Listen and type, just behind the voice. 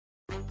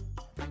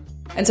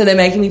And so they're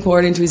making me pour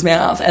it into his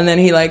mouth, and then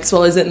he like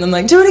swallows it, and then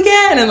like, do it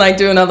again, and like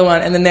do another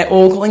one, and then they're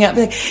all calling out,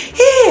 like,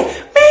 here,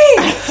 me,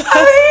 over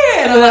here.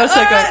 And I'm like,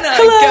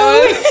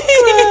 Chloe.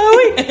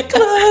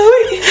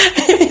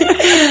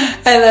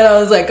 And then I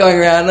was like going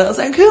around, and I was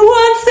like, who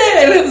wants it?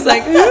 And I was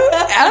like, who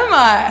am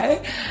I?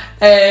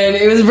 And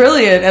it was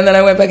brilliant. And then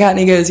I went back out, and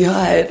he goes, you're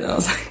hired. And I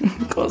was like,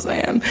 of course I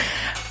am.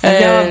 And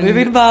now I'm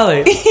moving to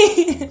Bali.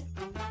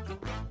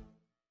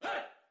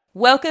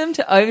 Welcome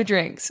to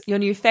Overdrinks, your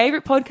new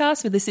favourite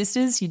podcast with the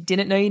sisters you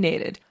didn't know you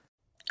needed.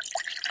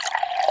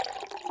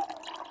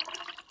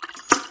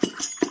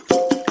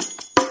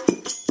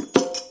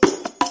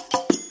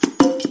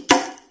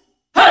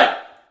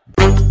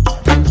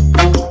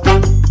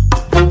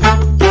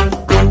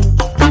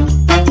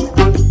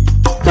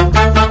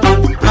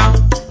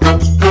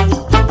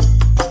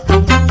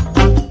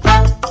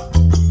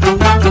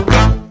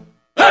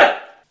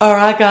 All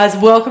right, guys,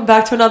 welcome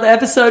back to another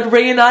episode,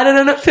 Reunited,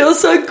 and it feels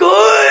so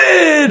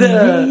good.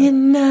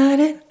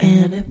 Reunited,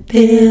 and it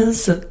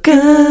feels so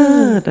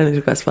good. I need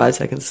to press 5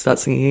 seconds to start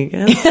singing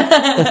again.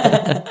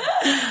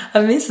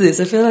 I miss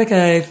this. I feel like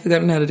I've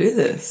forgotten how to do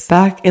this.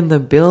 Back in the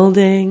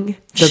building.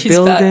 She's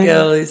back,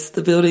 girlies.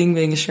 The building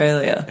being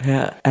Australia.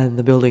 Yeah, and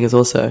the building is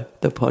also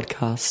the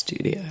podcast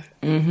studio.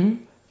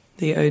 Mm-hmm.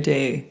 The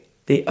OD.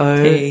 The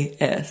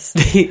O-T-S.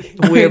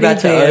 We're about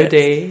to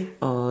OD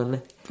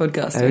on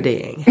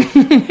podcasting.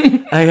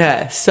 ODing.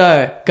 Okay,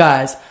 so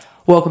guys,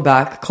 welcome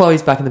back.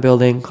 Chloe's back in the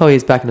building.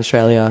 Chloe's back in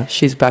Australia.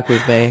 She's back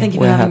with me. Thank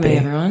you for having me,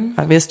 everyone.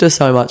 I missed her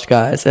so much,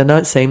 guys. And it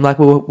don't seem like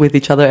we were with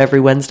each other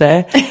every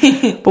Wednesday,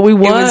 but we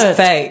weren't. It was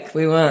fake.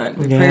 We weren't.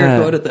 We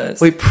pre-recorded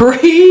this. We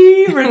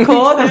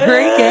pre-recorded.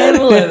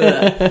 Pre-gamble over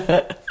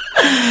that.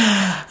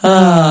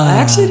 I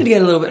actually did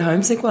get a little bit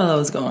homesick while I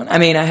was gone. I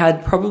mean, I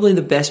had probably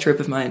the best trip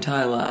of my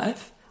entire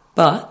life,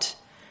 but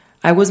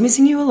I was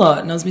missing you a lot,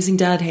 and I was missing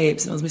Dad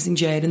heaps, and I was missing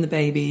Jade and the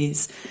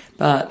babies,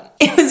 but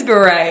it was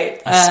great.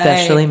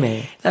 Especially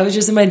me. That was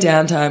just in my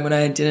downtime when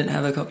I didn't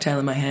have a cocktail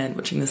in my hand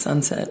watching the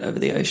sunset over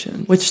the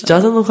ocean. Which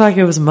doesn't look like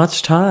it was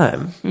much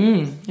time.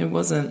 It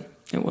wasn't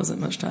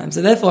much time.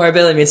 So therefore, I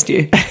barely missed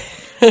you.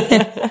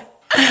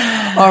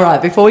 All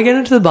right, before we get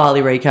into the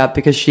Bali recap,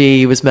 because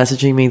she was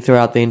messaging me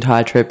throughout the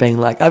entire trip being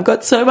like, I've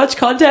got so much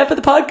content for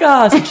the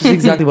podcast, which is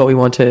exactly what we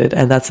wanted.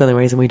 And that's the only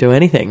reason we do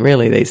anything,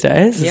 really, these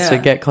days, is to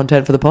get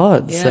content for the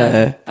pod. Yeah.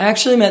 So I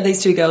actually met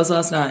these two girls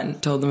last night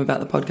and told them about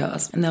the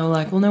podcast. And they were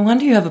like, well, no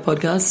wonder you have a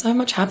podcast. So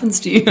much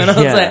happens to you. And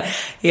I was like,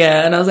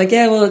 yeah. And I was like,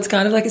 yeah, well, it's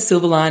kind of like a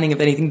silver lining of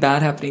anything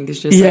bad happening.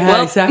 It's just like,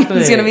 well, exactly.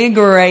 It's going to be a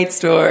great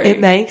story. It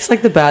makes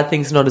like the bad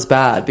things not as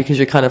bad because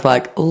you're kind of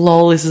like,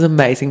 lol, this is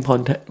amazing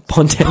content.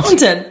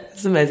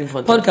 It's amazing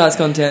content. Podcast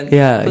content.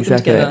 Yeah, Put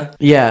exactly. them together.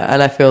 Yeah,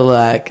 and I feel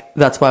like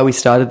that's why we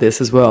started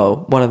this as well.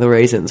 One of the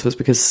reasons was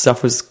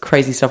because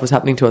crazy stuff was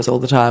happening to us all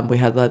the time. We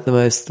had like the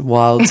most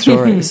wild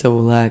stories. So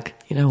we're like,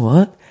 you know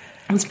what?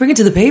 Let's bring it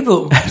to the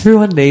people.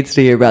 Everyone needs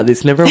to hear about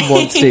this and everyone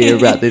wants to hear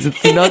about this.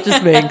 It's not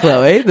just me and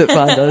Chloe that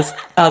find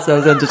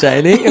ourselves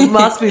entertaining. It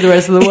must be the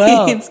rest of the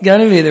world. It's going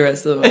to be the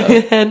rest of the world.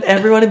 And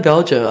everyone in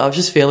Belgium. I was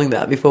just feeling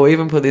that before we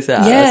even put this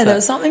out. Yeah, there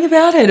was something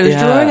about it. It was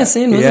drawing us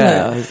in, wasn't it?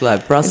 Yeah, it was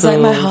like Brussels. It's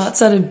like my heart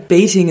started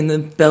beating in the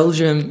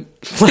Belgium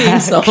theme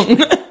song.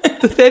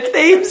 Their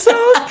theme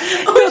song?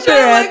 I'm trying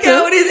to work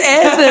out what his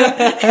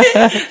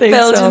anthem.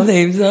 Belgian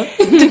theme song.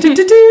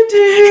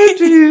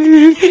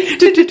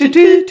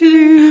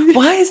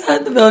 Why is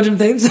that the Belgian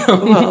theme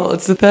song? Well,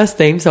 it's the first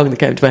theme song that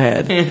came to my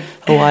head.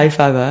 Hawaii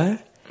 5-0.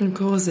 Of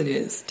course it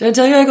is. Did I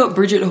tell you I got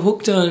Bridget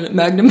hooked on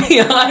Magnum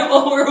PI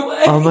while we're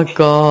away? Oh my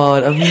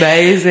God,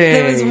 amazing.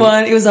 There was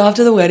one, it was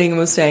after the wedding and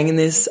we were staying in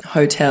this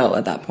hotel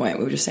at that point.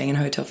 We were just staying in a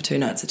hotel for 2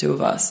 nights, the two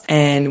of us.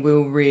 And we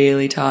were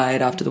really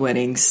tired after the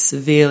wedding,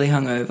 severely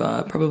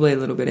hungover, probably a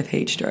little bit of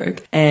heat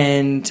stroke.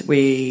 And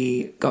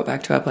we got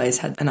back to our place,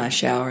 had a nice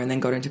shower and then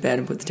got into bed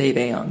and put the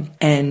TV on.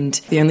 And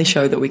the only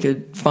show that we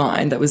could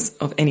find that was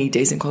of any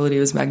decent quality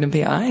was Magnum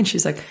PI. And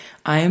she's like,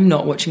 I am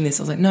not watching this.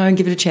 I was like, no,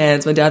 give it a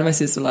chance. My dad and my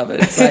sister love it.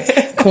 It's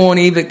like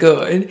corny but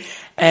good.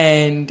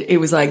 And it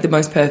was like the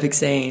most perfect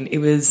scene. It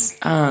was,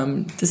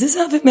 does this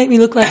outfit make me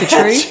look like a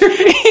tree?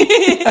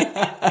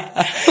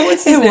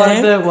 What's his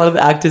name? One of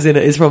the actors in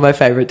it is from my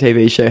favourite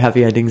TV show,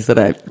 Happy Endings, that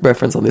I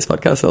reference on this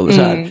podcast all the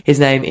time. His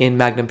name in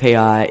Magnum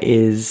PI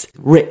is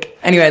Rick.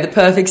 Anyway, the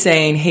perfect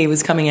scene, he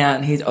was coming out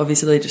and he's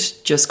obviously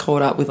just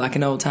caught up with like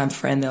an old time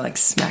friend. They're like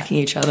smacking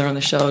each other on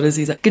the shoulders.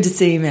 He's like, good to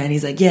see you, man.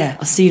 He's like, yeah,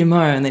 I'll see you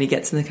tomorrow. And then he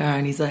gets in the car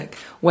and he's like,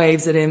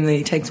 waves at him. Then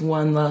he takes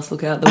one last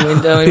look out the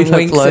window and he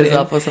winks blows at him.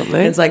 up or something.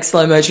 And it's like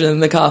slow motion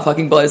and the car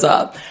fucking blows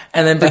up.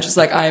 And then Bridget's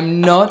like, I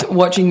am not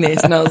watching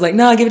this. And I was like,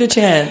 no, give it a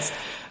chance.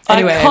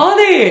 Anyway,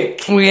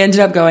 iconic. We ended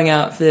up going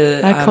out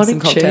for some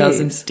cocktails cheese.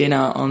 and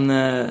dinner on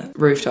the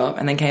rooftop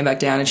and then came back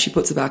down and she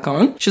puts it back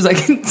on. She was like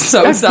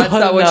so excited to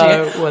start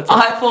watching it.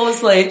 I fall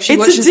asleep. She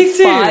watches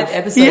addictive. 5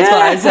 episodes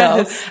by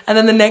herself. And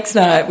then the next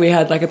night we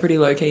had like a pretty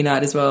low-key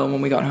night as well. And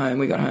when we got home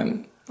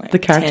like the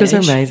characters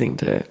 10-ish. are amazing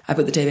too. I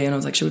put the TV on. I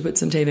was like, should we put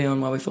some TV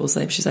on while we fall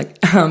asleep? She's like,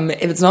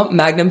 if it's not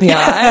Magnum PI,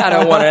 I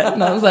don't want it.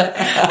 And I was like,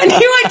 I knew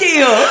I'd get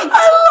you.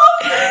 I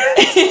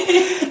love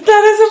this.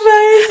 That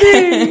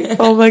Bali.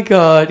 Oh my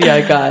God.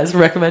 Yeah, guys,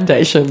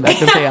 recommendation,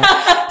 Magnum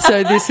PI.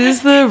 So this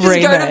is the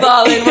remake. Go to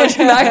Bali and watch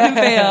Magnum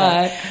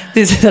PI.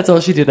 That's all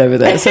she did over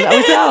there. So that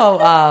was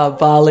our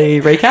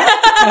Bali recap.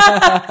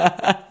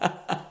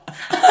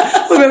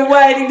 We've been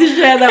waiting to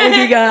share that with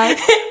you guys.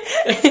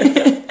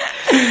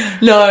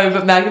 No,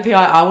 but Magnum PI,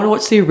 I want to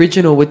watch the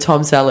original with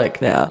Tom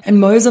Selleck now. And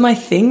Mo's are my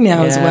thing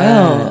now as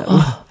well.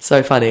 Oh,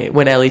 so funny.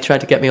 When Ellie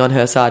tried to get me on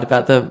her side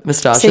about the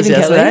moustaches Stephen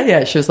yesterday, Kelly?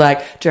 yeah, she was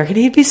like, do you reckon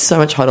he'd be so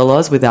much hotter,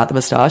 Loz, without the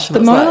moustache?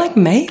 And But I was Mo like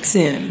makes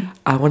him.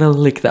 I want to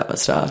lick that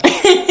moustache.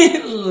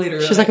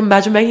 Literally. She's like,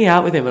 imagine making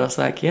out with him. And I was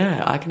like,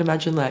 yeah, I can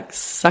imagine like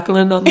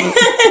suckling on those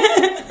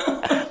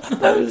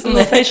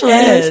little facial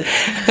hairs.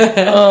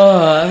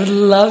 I would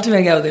love to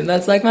make out with him.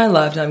 That's like my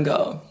lifetime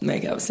goal.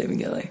 Make out with Stephen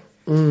Kelly.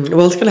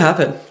 Well, it's going to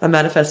happen. I'm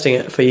manifesting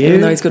it for you.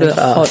 Even though he's got a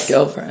hot us.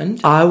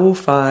 girlfriend. I will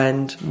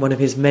find one of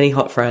his many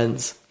hot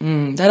friends.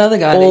 That other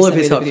guy. All that of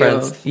his sent me hot the video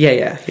friends. of.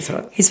 Yeah, he's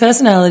hot. His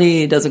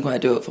personality doesn't quite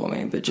do it for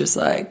me, but just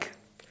like...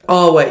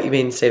 Oh, wait, you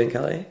mean Stephen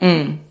Kelly?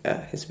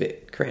 Yeah, he's a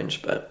bit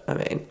cringe, but I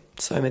mean,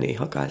 so many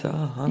hot guys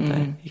are, aren't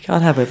they? You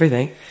can't have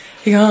everything.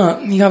 You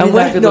can't be And that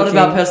we're good not looking.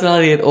 about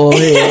personality at all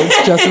here.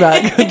 It's just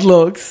about good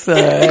looks. So.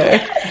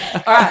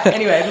 All right,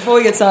 anyway, before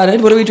we get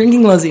started, what are we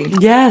drinking, Lozzie?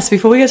 Yes,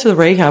 before we get to the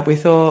recap, we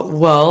thought,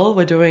 well,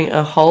 we're doing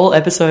a whole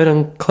episode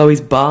on Chloe's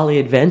Bali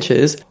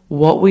adventures.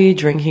 What were you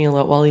drinking a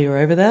lot while you were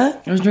over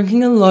there? I was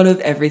drinking a lot of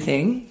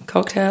everything.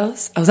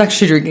 Cocktails. I was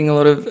actually drinking a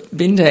lot of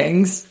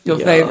bintangs, your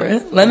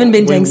favourite. Lemon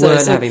bintangs. We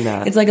weren't having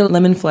that. It's like a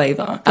lemon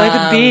flavour.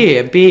 Flavored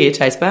beer. Beer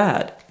tastes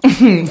bad.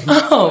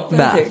 Oh,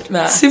 perfect.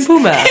 Math. Simple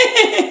math.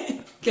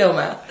 Kill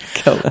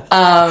math. Girl math.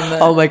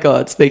 Oh my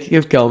God, speaking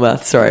of girl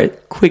math, sorry,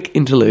 quick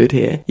interlude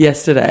here.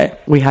 Yesterday,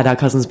 we had our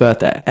cousin's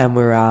birthday and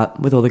we were out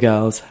with all the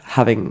girls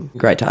having a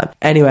great time.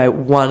 Anyway,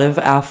 one of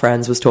our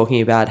friends was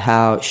talking about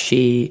how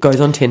she goes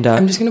on Tinder.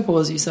 I'm just going to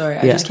pause you, sorry.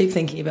 I Yeah. just keep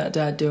thinking about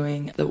Dad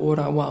doing the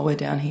order while we're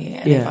down here.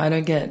 And Yeah. if I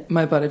don't get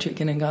my butter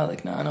chicken and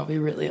garlic naan, I'll be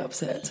really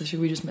upset. So should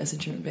we just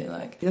message him and be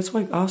like, That's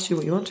why I asked you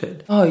what you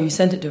wanted. oh, you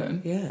sent it to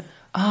him? Yeah.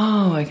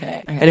 Oh,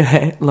 okay.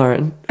 Anyway,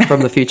 Lauren,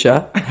 from the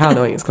future, how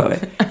annoying is Chloe?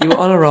 You were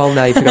on a roll,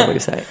 now you forgot what you're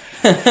saying.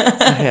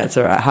 Yeah, it's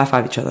all right. High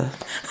five each other.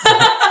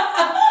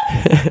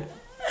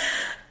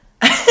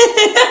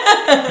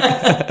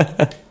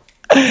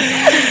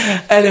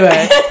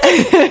 Anyway.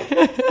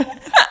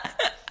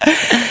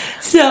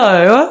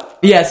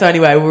 So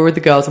anyway, we were with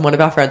the girls and one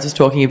of our friends was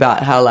talking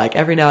about how like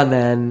every now and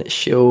then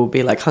she'll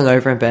be like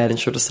hungover in bed and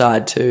she'll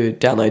decide to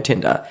download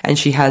Tinder. And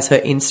she has her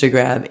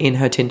Instagram in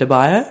her Tinder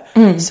bio.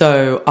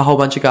 So a whole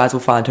bunch of guys will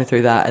find her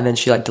through that and then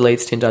she like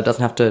deletes Tinder,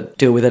 doesn't have to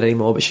deal with it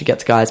anymore, but she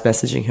gets guys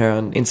messaging her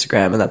on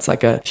Instagram and that's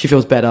like she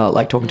feels better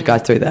like talking to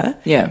guys through there.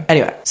 Yeah.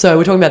 Anyway, so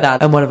we're talking about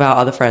that and one of our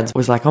other friends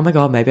was like, oh my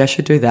God, maybe I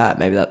should do that.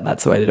 Maybe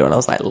that's the way to do it. And I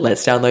was like,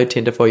 let's download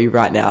Tinder for you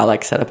right now.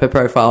 Like set up her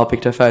profile,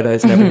 picked her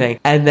photos and everything.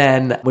 And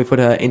then we put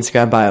her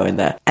Instagram bio in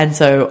there. And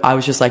so I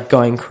was just like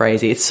going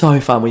crazy. It's so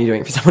fun when you're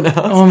doing it for someone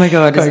else. Oh my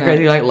God, going isn't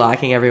crazy, it? like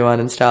liking everyone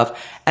and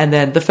stuff. And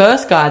then the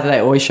first guy that they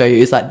always show you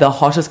is like the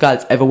hottest guy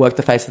that's ever worked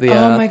the face of the earth.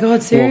 Oh my God,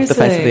 Walked the face of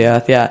seriously? the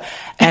earth, yeah.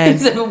 And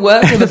He's ever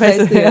worked with the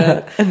face of the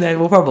earth. And then,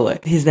 well, probably.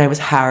 His name was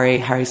Harry.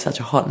 Harry's such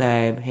a hot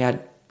name. He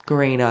had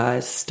green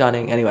eyes,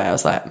 stunning. Anyway, I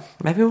was like,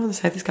 maybe I want to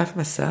save this guy for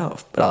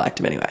myself. But I liked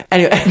him anyway.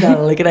 Anyway,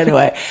 I'll lick it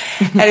anyway.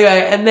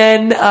 Anyway, and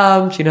then,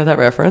 do you know that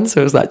reference?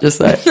 Or was that just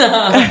like,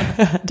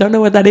 don't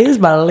know what that is,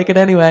 but I'll lick it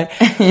anyway.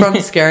 From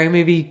Scary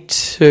Movie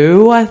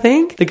 2, I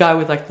think. The guy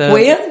with like the...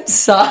 We are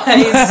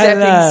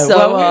sidestepping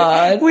so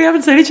hard. We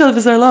haven't seen each other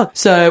for so long.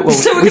 So, well,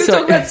 So we're going to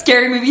talk about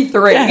Scary Movie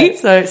 3. yeah,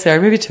 so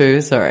Scary Movie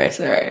 2, sorry.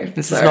 Sorry.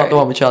 This is not the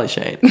one with Charlie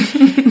Sheen.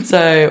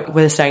 So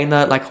we're staying in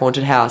the like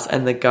haunted house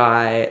and the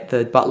guy,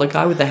 the butler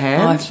guy with the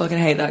hand. Oh, I fucking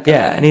hate that guy.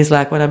 Yeah, and he's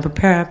like, when I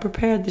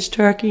prepared this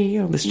turkey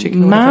or this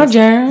chicken. or My whatever it is."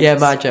 germs. Yeah,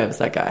 my germs,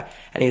 that guy.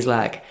 And he's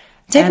like,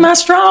 Take and my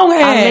strong I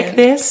hand. lick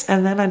this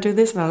and then I do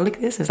this and I lick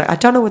this. It's like, I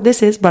don't know what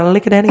this is, but I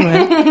lick it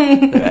anyway.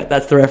 Anyway,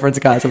 that's the reference,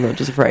 guys. I'm not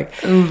just a freak.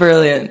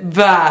 Brilliant.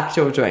 Back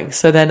to what we're doing.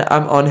 So then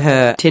I'm on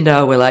her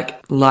Tinder. We're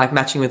like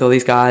matching with all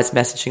these guys,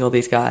 messaging all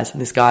these guys.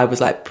 And this guy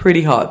was like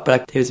pretty hot,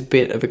 but like, he was a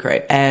bit of a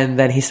creep. And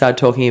then he started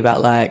talking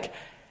about like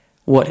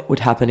what would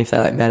happen if they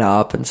like met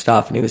up and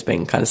stuff. And he was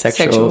being kind of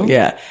sexual.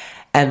 Yeah.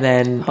 And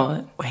then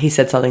Hot. he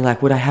said something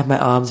like, would I have my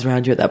arms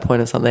around you at that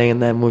point or something?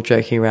 And then we were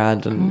joking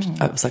around and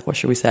I was like, what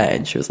should we say?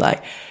 And she was like,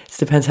 it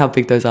depends how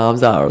big those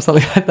arms are or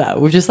something like that.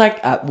 We're just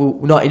like,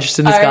 we're not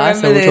interested in this guy,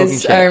 so we're talking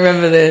shit. I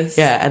remember this.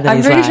 Yeah, and then I'm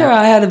he's pretty like- sure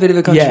I had a bit of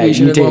a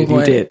contribution you at did, one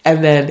point. You did.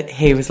 And then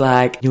he was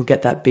like, you'll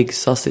get that big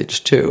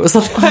sausage too or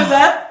something like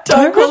that.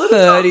 Don't call it a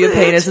refer to your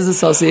sausage. penis as a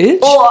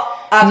sausage. Or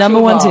actual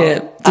Number one bum.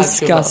 tip. Actual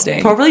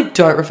Disgusting. bum. Probably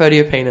don't refer to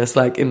your penis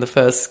like in the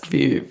first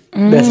few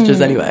messages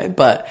anyway,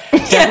 but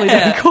definitely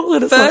don't call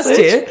it a First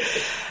sausage. tip.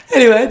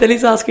 Anyway, then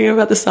he's asking him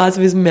about the size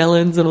of his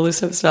melons and all this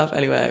sort of stuff.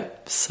 Anyway,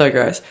 so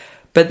gross.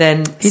 But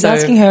then He's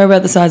asking her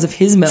about the size of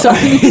his melons.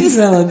 Sorry, his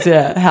melons,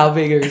 yeah. How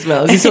big are his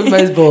melons? He's talking about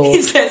his balls.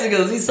 His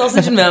testicles, his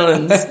sausage and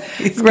melons.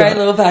 Great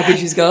little package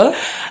he's got.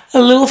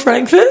 A little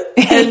Frankfurt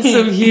and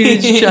some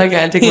huge,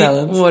 gigantic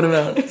melons.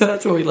 Watermelons.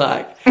 That's what we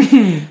like.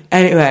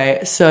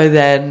 Anyway, so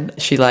then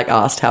she like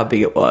asked how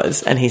big it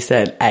was, and he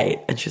said 8.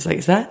 And she's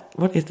like,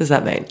 what does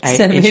that mean? 8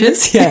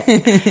 centimeters? inches? Yeah.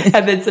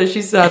 And then so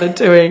she started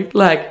doing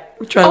like,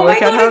 trying to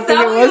work out how big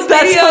it was.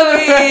 That's what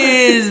it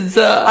is.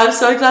 I'm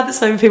so glad that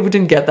so many people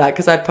didn't get that,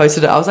 because I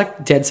posted it. I was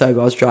like dead sober.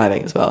 I was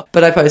driving as well,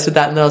 but I posted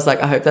that and I was like,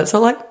 I hope that's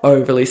not like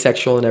overly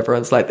sexual and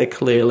everyone's like they're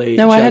clearly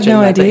I had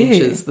no idea. The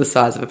inches the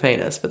size of a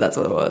penis, but that's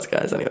what it was,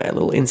 guys. Anyway, a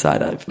little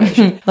insider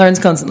information. Lauren's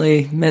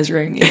constantly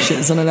measuring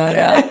inches on a night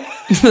out.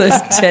 Those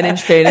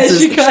 10-inch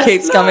penises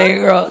keeps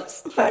coming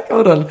across. Like,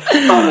 hold on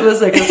a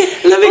second.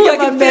 Let me get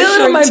my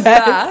measuring on my tape.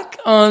 back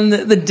on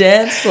the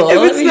dance floor.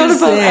 If it's not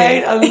above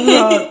 8, I'm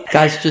not.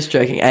 Guys, just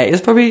joking. 8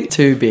 is probably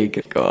too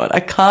big. God, I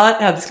can't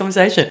have this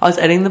conversation. I was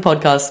editing the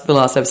podcast, the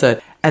last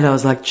episode, and I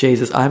was like,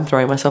 Jesus, I'm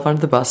throwing myself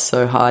under the bus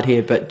so hard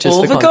here, but just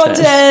all for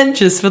content.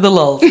 Just for the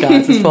lols,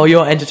 guys. It's for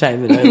your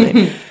entertainment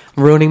only.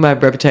 Ruining my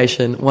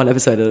reputation one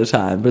episode at a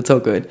time, but it's all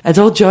good. It's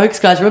all jokes,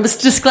 guys. Remember,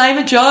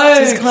 disclaimer jokes.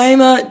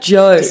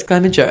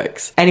 Disclaimer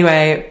jokes.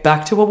 Anyway,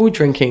 back to what we were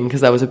drinking,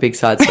 because that was a big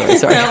side story.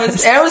 Sorry.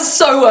 It was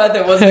so worth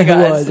it, wasn't it,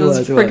 guys? It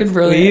was freaking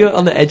brilliant. Were you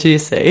on the edge of your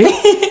seat?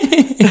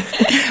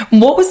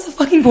 What was the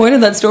fucking point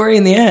of that story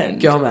in the end?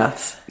 Girl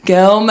maths.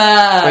 Girl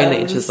maths. Between the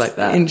inches like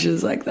that.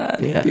 Inches like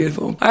that. Yeah.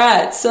 Beautiful. All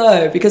right,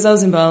 so because I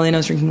was in Bali and I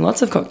was drinking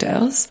lots of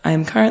cocktails, I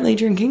am currently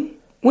drinking.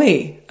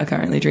 We are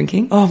currently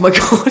drinking. Oh my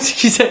God,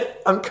 she said,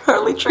 I'm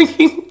currently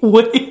drinking wee.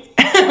 What the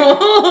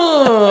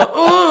fuck?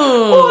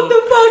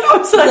 I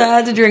was like, I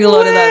had to drink a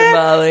lot of that in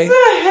Bali.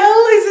 Where the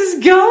hell is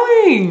this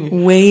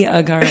going? We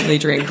are currently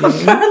drinking. I'm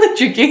currently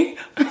drinking.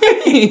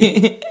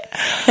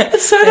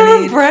 It's so not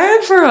on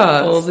brand for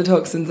us. All the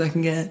toxins I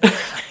can get.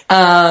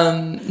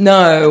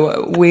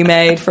 No, we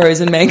made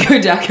frozen mango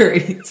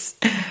daiquiris.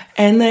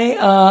 And they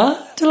are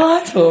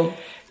delightful.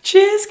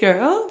 Cheers,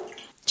 girl.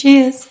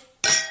 Cheers.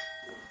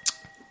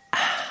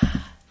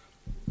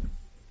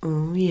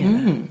 Oh,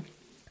 yeah.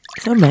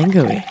 So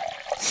mango-y.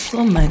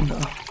 So mango.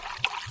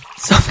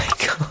 So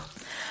mango.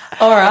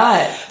 All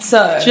right,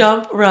 so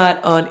jump right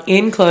on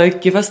in, Chloe.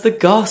 Give us the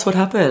goss. What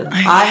happened?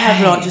 Okay. I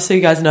have not. Just so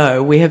you guys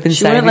know, we have been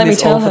saving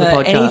this all for the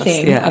podcast. She wouldn't let me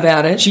tell her anything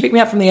about it. She picked me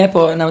up from the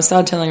airport, and I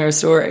started telling her a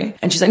story,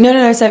 and she's like,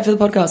 "No, save it for the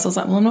podcast." I was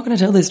like, "Well, I'm not going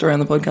to tell this story on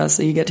the podcast,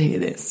 so you get to hear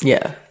this."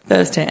 Yeah.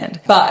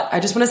 Firsthand. But I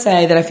just want to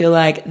say that I feel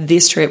like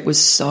this trip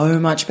was so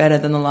much better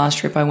than the last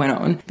trip I went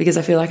on, because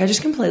I feel like I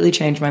just completely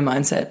changed my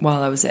mindset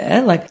while I was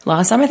there. Like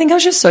last time, I think I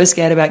was just so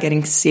scared about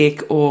getting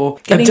sick or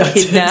getting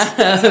kidnapped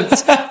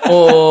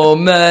or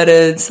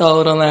murdered,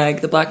 sold on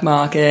like the black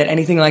market,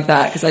 anything like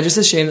that, because I just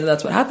assumed that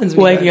that's what happens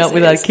when waking up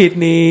without a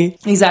kidney.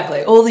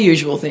 Exactly. All the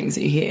usual things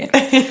that you hear.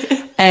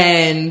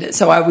 And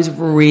so I was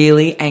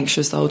really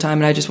anxious the whole time,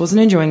 and I just wasn't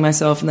enjoying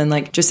myself. And then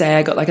like, just say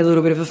I got like a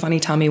little bit of a funny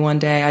tummy one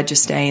day, I'd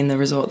just stay in the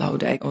resort the whole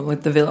day, or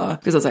like the villa,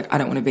 because I was like, I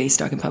don't want to be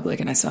stuck in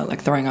public, and I started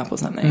like throwing up or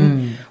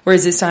something.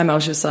 Whereas this time I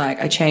was just like,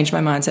 I changed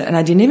my mindset, and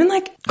I didn't even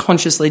like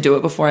consciously do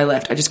it before I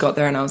left. I just got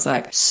there and I was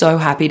like so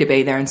happy to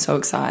be there and so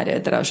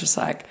excited that I was just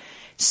like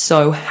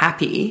so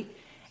happy.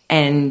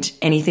 And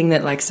anything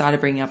that like started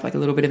bringing up like a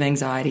little bit of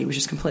anxiety was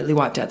just completely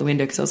wiped out the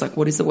window, because I was like,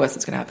 what is the worst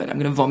that's going to happen? I'm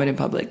going to vomit in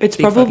public. It's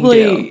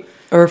probably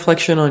a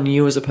reflection on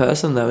you as a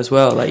person though as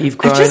well. Like you've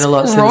grown a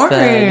lot since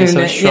then. You're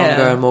so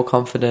stronger and more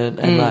confident,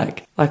 and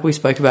like we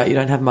spoke about, you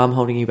don't have mum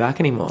holding you back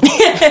anymore.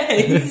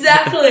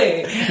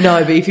 Exactly.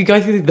 No, but if you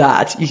go through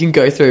that, you can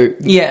go through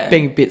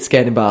being a bit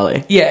scared in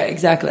Bali. Yeah,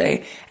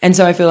 exactly. And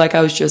so I feel like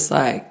I was just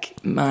like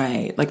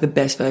the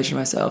best version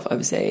of myself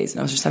overseas, and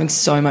I was just having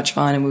so much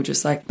fun, and we were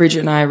just like, Bridget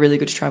and I are really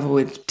good to travel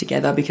with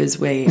together, because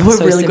we're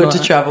so really similar. good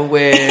to travel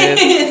with.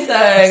 So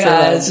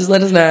guys, just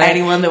let us know.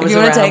 Anyone that was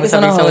around was having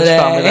so much fun with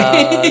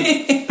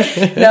us.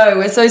 No,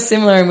 we're so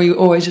similar, and we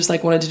always just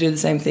like wanted to do the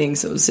same thing,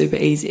 so it was super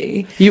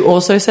easy. You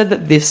also said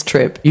that this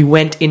trip you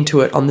went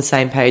into it on the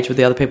same page with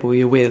the other people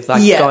you were with,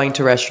 like going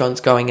to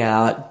restaurants, going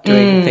out,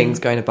 doing things,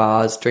 going to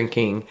bars,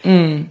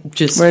 drinking.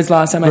 Just whereas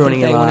last time I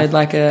think they wanted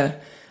like a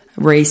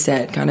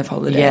reset kind of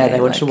holiday. Yeah,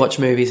 they wanted to watch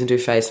movies and do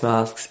face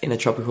masks in a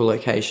tropical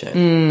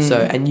location. So,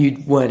 and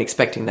you weren't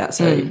expecting that,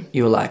 so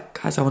you were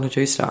like, guys, I want to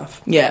do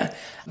stuff. Yeah.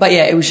 But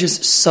yeah, it was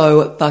just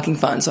so fucking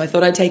fun. So I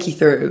thought I'd take you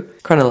through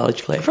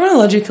chronologically.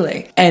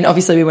 And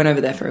obviously we went over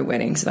there for a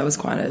wedding, so that was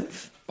kind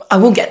of, I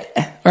will get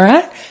there. All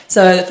right.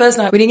 So the first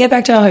night, we didn't get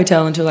back to our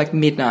hotel until like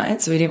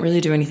midnight, so we didn't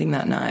really do anything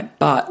that night,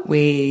 but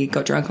we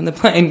got drunk on the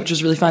plane, which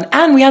was really fun.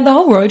 And we had the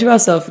whole road to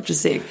ourselves, which was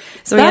sick.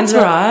 So we ended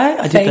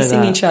up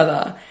facing each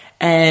other.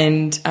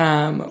 And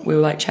we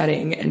were like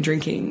chatting and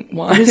drinking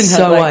wine. It's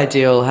so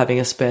ideal having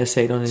a spare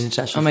seat on an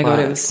international flight. Oh my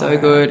God, it was so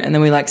good. And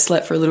then we like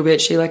slept for a little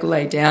bit. She like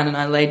laid down and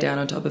I laid down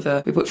on top of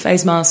her. We put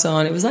face masks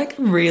on. It was like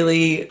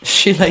really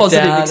she laid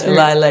down experience. And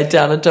I laid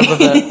down on top of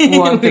her.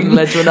 One thing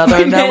led to another.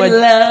 And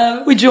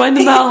now we joined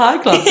the Mile High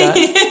Club, guys.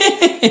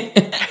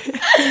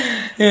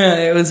 Yeah,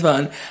 it was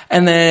fun.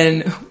 And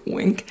then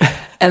wink.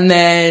 And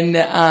then,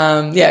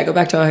 got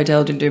back to our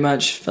hotel, didn't do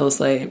much, fell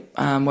asleep,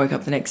 woke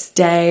up the next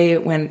day,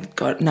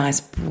 got a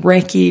nice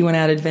brekkie, went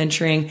out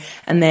adventuring,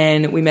 and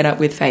then we met up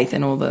with Faith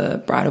and all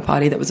the bridal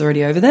party that was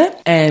already over there.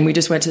 And we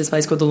just went to this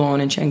place called The Lawn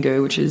in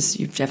Canggu, which is,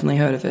 you've definitely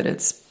heard of it.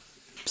 It's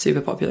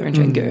super popular in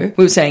Canggu.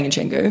 We were staying in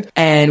Canggu,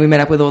 and we met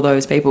up with all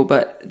those people.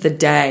 But the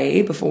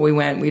day before we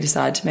went, we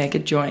decided to make a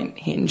joint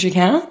Hinge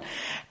account.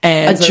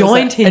 And a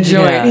joint Hinge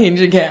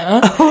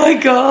account. Oh my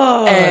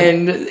God.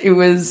 And it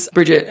was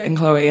Bridget and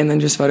Chloe, and then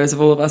just photos of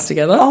all of us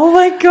together. Oh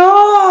my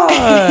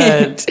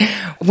God.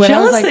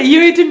 Jealous that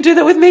you didn't do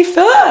that with me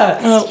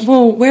first.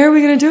 Well, where are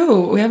we going to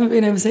do it? We haven't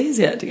been overseas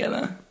yet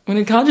together.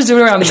 We can't just do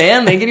it around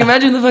Manly. Can you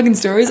imagine the fucking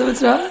stories of it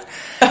start?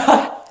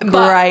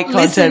 Great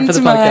content for the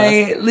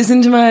podcast.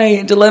 Listen to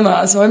my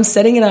dilemma. So I'm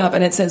setting it up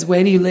and it says,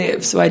 where do you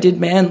live? So I did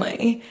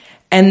Manly.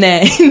 And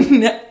then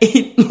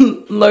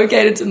it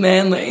located to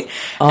Manly.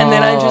 And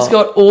then I just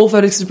got all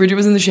photos, because Bridget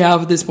was in the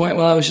shower at this point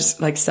while I was just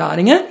like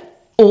starting it.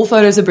 All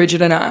photos of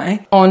Bridget and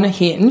I on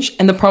Hinge.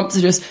 And the prompts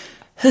are just,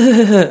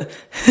 HHH,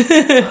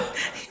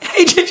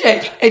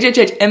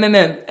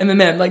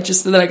 MMM, like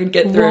just so that I could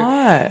get through.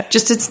 Why?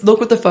 Just to look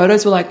what the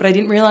photos were like. But I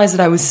didn't realize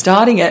that I was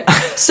starting it.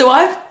 So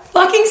I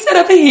fucking set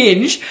up a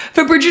Hinge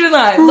for Bridget and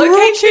I,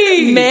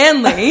 located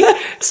Manly,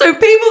 so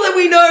people that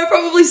we know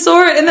probably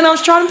saw it, and then I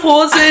was trying to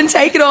pause it and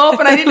take it off,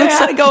 and I didn't know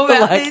how to go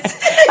about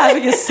this.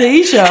 Having a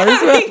seizure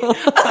as well.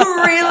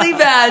 A really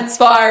bad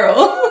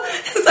spiral.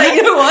 It's like,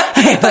 you know what?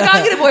 If I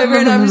can't get a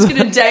boyfriend, I'm just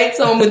going to date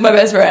someone with my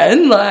best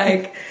friend.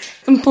 Like,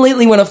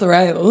 completely went off the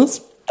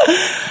rails.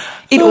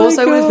 It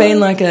also would have been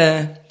like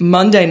a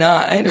Monday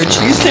night or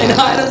Tuesday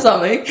night or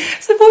something.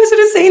 So boys would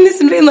have seen this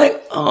and been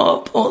like,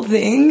 oh, poor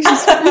thing.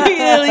 She's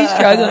really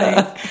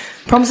struggling.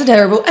 Prompts are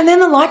terrible. And then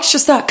the likes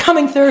just start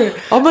coming through.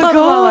 Oh my God.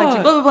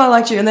 God. Blah, blah, blah, I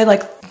liked you. And they're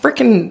like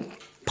freaking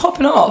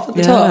popping off at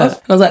the top.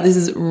 And I was like, this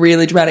is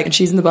really dramatic. And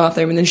she's in the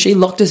bathroom, and then she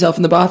locked herself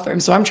in the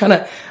bathroom. So I'm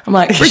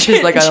like,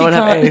 she's like, I don't want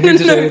to have anything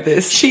to do with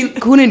this. She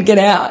couldn't get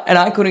out and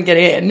I couldn't get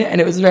in, and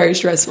it was very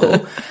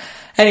stressful.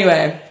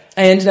 Anyway,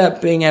 I ended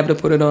up being able to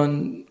put it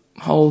on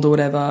hold or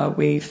whatever.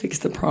 We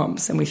fixed the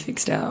prompts and we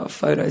fixed our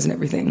photos and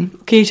everything.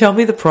 Can you tell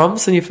me the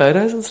prompts and your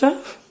photos and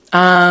stuff?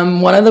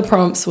 One of the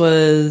prompts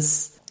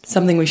was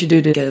something we should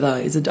do together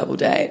is a double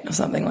date or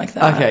something like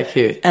that. Okay,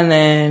 cute. And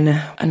then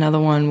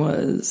another one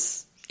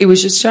was, it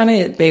was just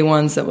trying to be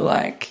ones that were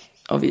like,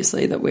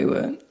 obviously that we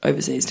were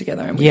overseas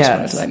together, and we just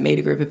wanted to like meet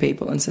a group of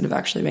people instead of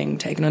actually being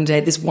taken on a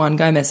date. This one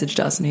guy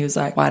messaged us and he was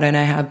like, why don't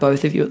I have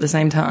both of you at the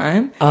same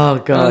time? Oh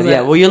God,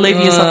 yeah. Like, well, you're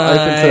leaving yourself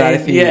open for that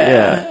if you...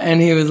 Yeah.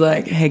 And he was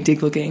like,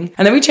 hectic looking.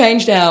 And then we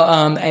changed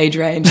our age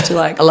range to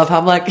like... I love how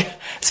I'm like,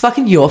 it's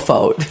fucking your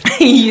fault.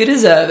 You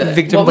deserve it.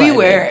 Victim what were you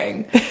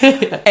blaming.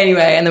 wearing?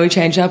 Anyway, and then we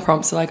changed our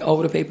prompts to like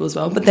older people as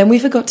well. But then we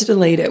forgot to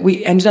delete it.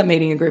 We ended up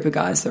meeting a group of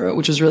guys through it,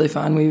 which was really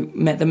fun. We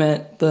met them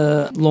at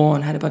the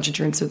Lawn, had a bunch of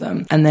drinks with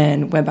them, and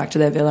then went back to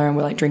their villa and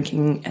we're like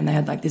drinking, and they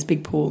had like this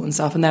big pool and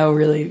stuff, and they were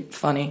really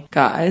funny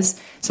guys.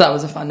 So that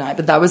was a fun night.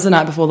 But that was the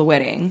night before the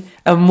wedding.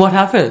 And what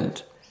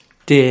happened?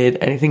 Did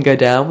anything go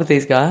down with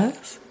these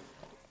guys?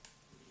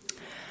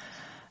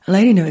 A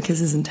lady never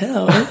kisses and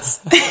tells.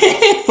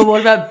 But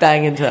what about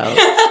bang and tell?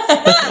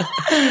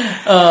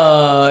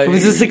 It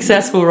was a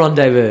successful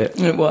rendezvous.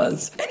 It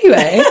was.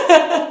 Anyway,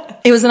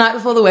 it was the night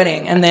before the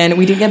wedding, and then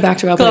we didn't get back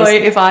to our Chloe,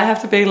 place. if I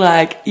have to be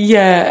like,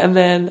 yeah, and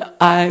then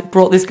I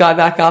brought this guy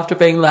back after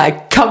being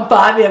like, come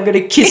by me, I'm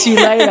going to kiss you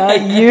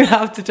later, you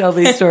have to tell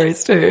these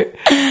stories too.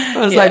 I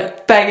was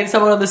like banging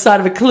someone on the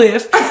side of a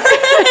cliff.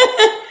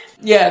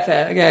 Yeah,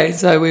 fair. Okay,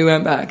 so we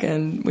went back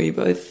and we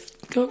both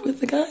got with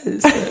the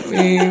guys.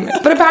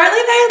 But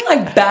apparently they had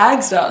like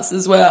bagged us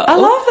as well. I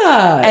love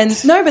that.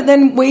 And no, but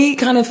then we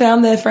kind of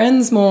found their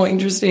friends more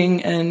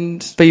interesting,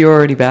 and... But you're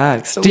already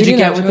bagged. Did you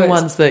get with the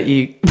ones that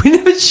you... We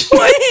never choice.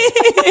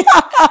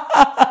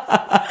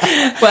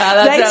 Wow,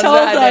 that sounds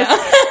bad now.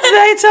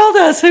 They told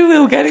us who we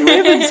were getting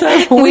with, and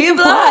so we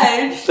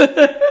obliged.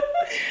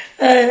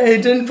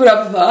 They didn't put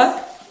up a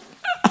fight.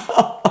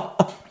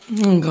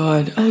 Oh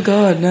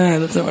God, no,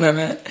 that's not what I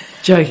meant.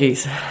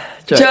 Jokies.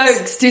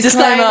 Jokes.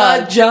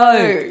 Disclaimer.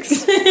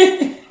 Jokes.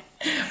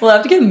 We'll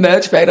have to get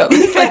merch made up.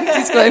 It's like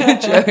disclaimer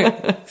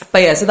jokes.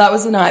 But yeah, so that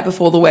was the night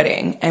before the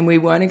wedding, and we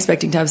weren't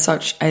expecting to have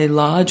such a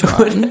large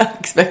one. We weren't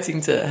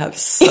expecting to have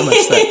so much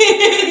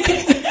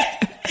sex.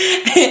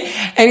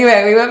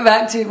 Anyway,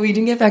 we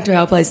didn't get back to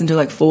our place until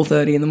like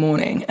 4:30 in the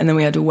morning, and then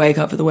we had to wake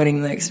up for the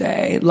wedding the next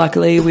day.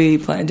 Luckily, we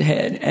planned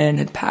ahead and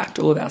had packed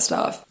all of our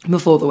stuff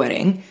before the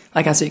wedding,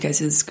 like our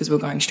suitcases, because we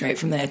were going straight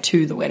from there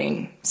to the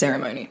wedding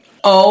ceremony.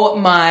 Oh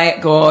my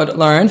God,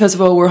 Lauren. First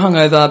of all, we're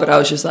hungover, but I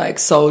was just like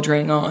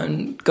soldiering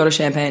on. Got a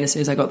champagne as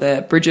soon as I got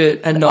there.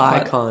 Bridget, an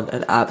icon,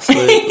 an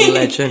absolute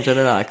legend and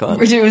an icon.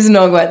 Bridget was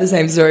not quite the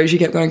same story. She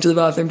kept going to the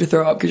bathroom to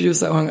throw up because she was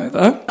so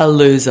hungover. A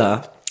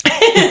loser.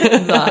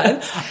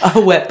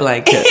 A wet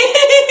blanket.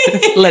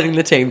 Letting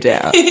the team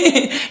down.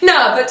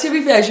 No, but to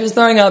be fair, she was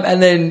throwing up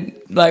and then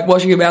like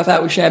washing her mouth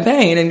out with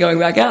champagne and going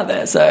back out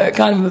there. So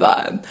kind of a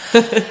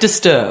vibe.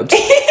 Disturbed.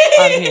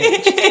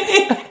 Unhinged.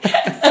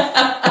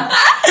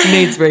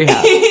 Needs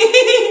rehab.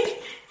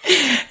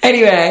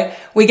 Anyway,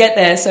 we get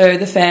there. So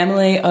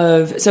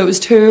it was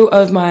two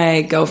of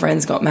my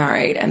girlfriends got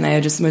married, and they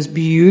are just the most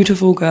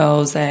beautiful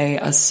girls. They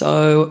are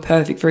so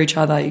perfect for each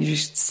other. You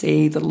just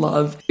see the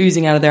love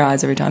oozing out of their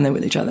eyes every time they're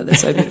with each other. They're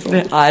so beautiful.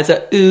 Their eyes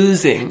are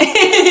oozing.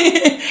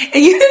 Are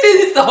you going to do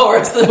this the whole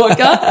rest of the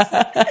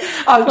podcast?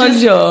 I'm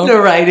just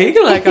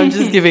narrating, like I'm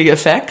just giving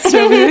effects to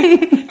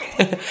everything.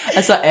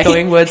 I start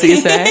echoing words that you're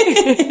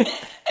saying.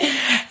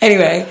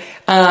 Anyway.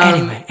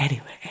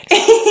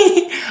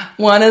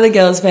 One of the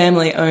girls'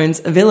 family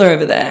owns a villa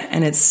over there,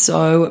 and it's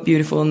so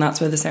beautiful, and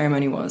that's where the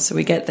ceremony was. So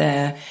we get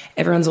there,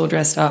 everyone's all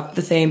dressed up.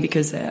 The theme,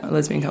 because they're a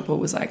lesbian couple,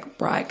 was like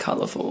bright,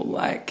 colourful,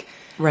 like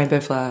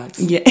rainbow flags.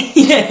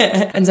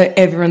 Yeah. And so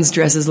everyone's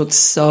dresses looked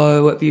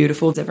so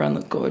beautiful. Everyone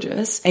looked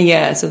gorgeous. And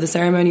yeah, so the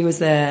ceremony was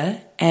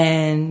there,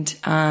 and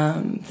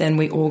then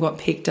we all got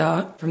picked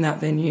up from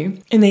that venue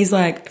in these,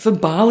 like, for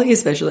Bali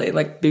especially,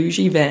 like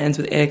bougie vans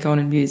with aircon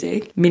and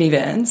music,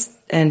 minivans,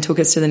 and took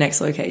us to the next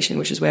location,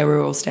 which is where we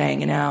were all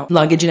staying, and our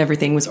luggage and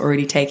everything was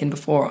already taken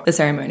before the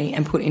ceremony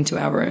and put into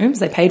our rooms.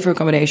 They paid for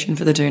accommodation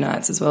for the 2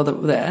 nights as well that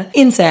were there.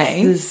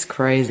 Insane. This is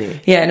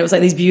crazy. Yeah, and it was like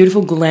these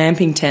beautiful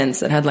glamping tents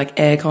that had like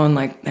aircon,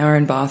 like our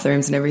own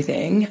bathrooms and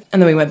everything. And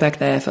then we went back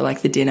there for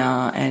like the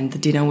dinner, and the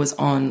dinner was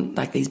on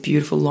like these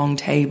beautiful long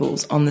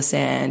tables on the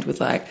sand with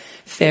like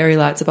fairy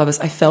lights above us.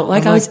 I felt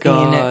like I was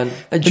in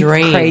a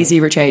dream. Crazy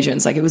Rich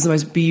Asians. Like, it was the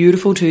most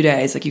beautiful 2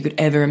 days like you could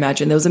ever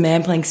imagine. There was a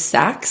man playing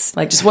sax.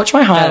 Like, just watch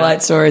my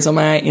highlight stories on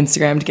my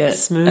Instagram to get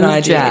smooth an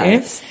idea.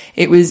 Jazz.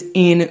 It was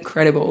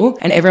incredible,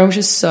 and everyone was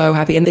just so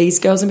happy. And these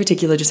girls in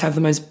particular just have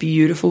the most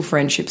beautiful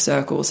friendship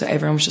circle. So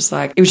everyone was just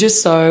like, it was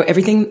just so,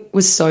 everything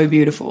was so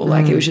beautiful.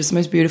 Like, it was just the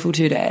most beautiful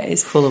 2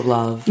 days. Full of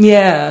love.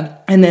 Yeah.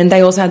 And then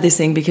they also had this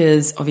thing,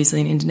 because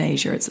obviously in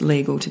Indonesia it's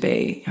legal to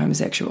be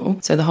homosexual.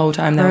 So the whole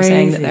time they were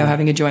saying that they were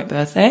having a joint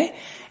birthday.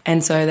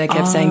 And so they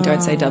kept saying,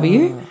 don't say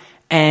W.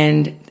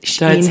 And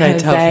in her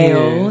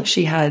veil,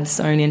 she had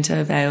sewn into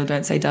her veil,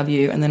 don't say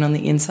W. And then on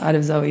the inside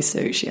of Zoe's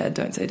suit, she had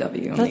don't say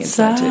W on the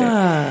inside too.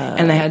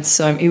 And they had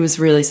it was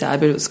really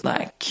sad, but it was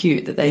like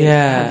cute that they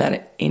had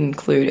that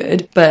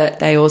included. But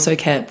they also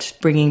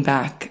kept bringing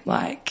back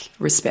like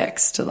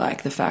respects to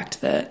like the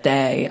fact that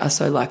they are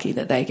so lucky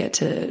that they get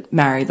to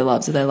marry the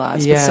loves of their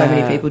lives. But so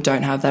many people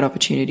don't have that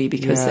opportunity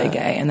because they're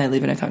gay, and they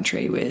live in a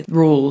country with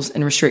rules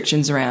and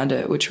restrictions around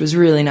it, which was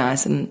really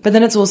nice. But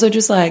then it's also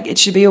just like, it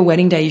should be a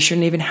wedding day. You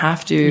shouldn't even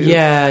have to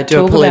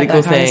do a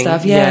political thing. Kind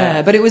of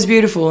stuff. But it was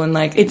beautiful, and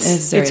like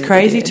it's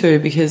crazy too,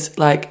 because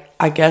like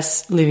I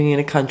guess living in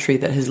a country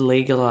that has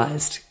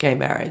legalized gay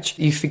marriage,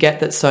 you forget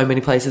that so many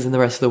places in the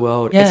rest of the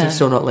world it's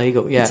still not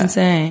legal. Yeah, it's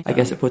insane. I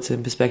guess it puts it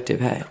in perspective.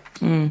 Hey.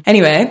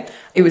 Anyway,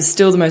 it was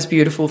still the most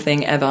beautiful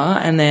thing ever.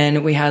 And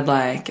then we had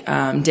like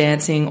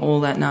dancing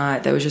all that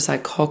night. There was just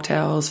like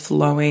cocktails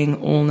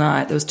flowing all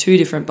night. There was 2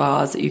 different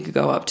bars that you could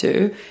go up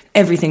to.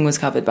 Everything was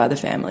covered by the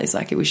families.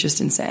 Like, it was just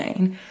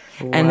insane.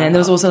 Wow. And then there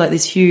was also like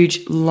this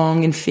huge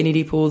long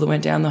infinity pool that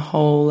went down the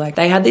whole, like,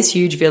 they had this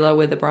huge villa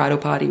where the bridal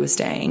party was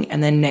staying,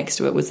 and then next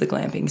to it was the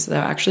glamping. So they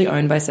were actually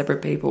owned by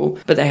separate people,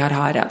 but they had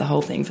hired out the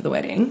whole thing for the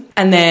wedding.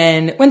 And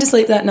then went to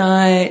sleep that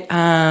night.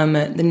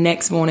 The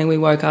next morning we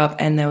woke up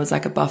and there was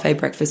like a buffet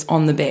breakfast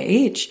on the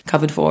beach,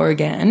 covered for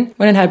again.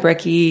 Went and had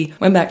brekkie,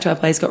 went back to our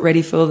place, got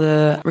ready for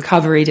the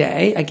recovery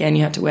day. Again,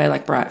 you had to wear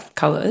like bright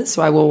colours.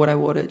 So I wore what I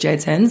wore to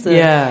Jade's Hens, the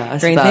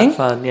green thing.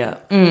 Fun,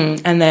 yeah.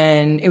 And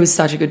then it was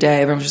such a good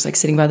day. Everyone was just like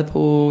sitting by the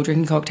pool,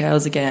 drinking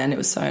cocktails again. It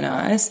was so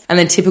nice. And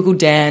then typical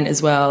Dan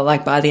as well.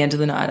 Like, by the end of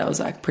the night, I was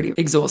like pretty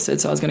exhausted,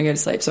 so I was going to go to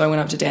sleep. So I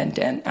went up to Dan.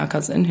 Dan, our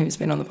cousin, who's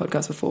been on the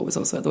podcast before, was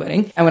also at the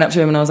wedding. I went up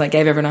to him and I was like,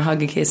 gave everyone a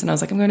hug and kiss, and I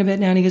was like, I'm going to bed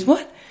now. And he goes,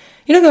 what?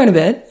 You're not going to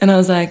bed? And I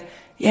was like,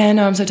 yeah,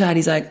 no, I'm so tired.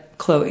 He's like,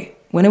 Chloe,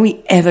 when are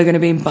we ever going to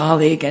be in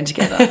Bali again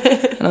together?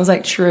 And I was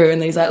like, true.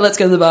 And then he's like, let's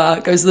go to the bar.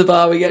 Goes to the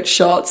bar, we get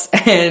shots,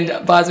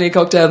 and buys me a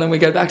cocktail, and then we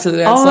go back to the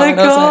dance. Oh my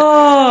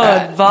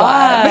God,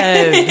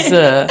 vibes.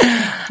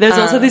 There's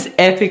also this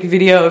epic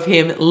video of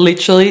him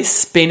literally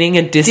spinning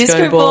a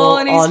disco ball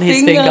on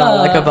his finger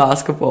like a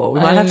basketball.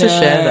 We might have to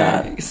share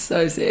that.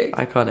 So sick.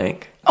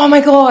 Iconic. Oh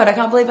my God, I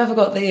can't believe I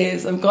forgot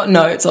these. I've got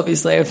notes,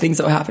 obviously, of things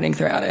that were happening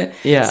throughout it.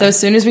 Yeah. So as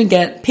soon as we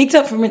get picked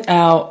up from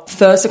our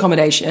first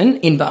accommodation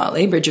in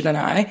Bali, Bridget and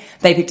I,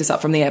 they picked us up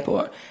from the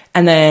airport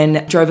and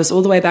then drove us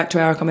all the way back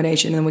to our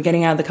accommodation. And we're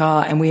getting out of the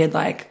car, and we had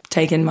like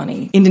taken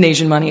money,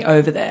 Indonesian money,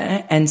 over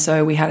there. And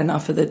so we had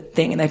enough for the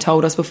thing. And they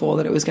told us before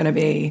that it was going to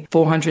be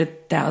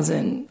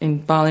 400,000 in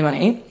Bali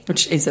money,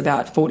 which is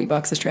about $40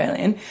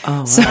 Australian. Oh,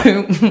 wow.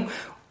 So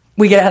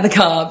we get out of the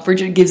car,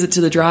 Bridget gives it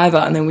to the driver,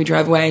 and then we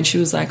drive away, and she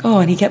was like, oh,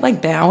 and he kept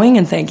like bowing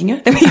and thanking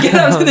her. Then we get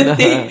up to the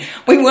thing.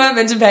 We weren't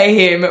meant to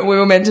pay him. We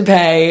were meant to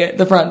pay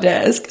the front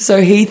desk.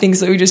 So he thinks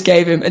that we just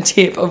gave him a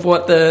tip of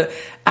what the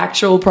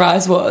actual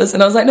price was.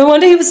 And I was like, no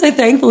wonder he was so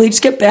thankful. He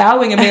just kept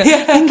bowing and being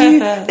like,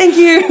 thank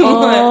you.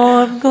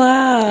 Oh, I'm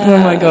glad.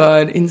 Oh my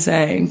God,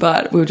 insane.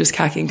 But we were just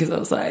cacking because I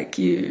was like,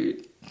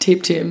 you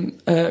tipped him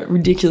a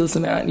ridiculous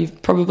amount.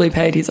 You've probably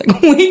paid his like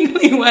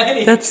weekly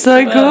wage. That's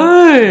so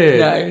good.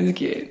 No, it was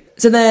cute.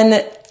 So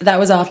then that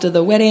was after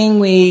the wedding.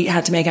 We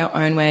had to make our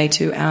own way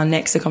to our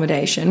next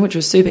accommodation, which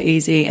was super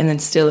easy. And then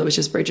still it was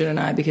just Bridget and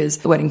I, because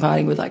the wedding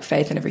party with like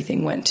Faith and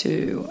everything went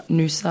to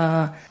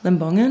Nusa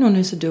Lembongan or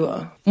Nusa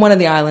Dua, one of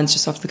the islands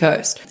just off the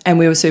coast. And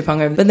we were super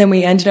hungover. But then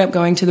we ended up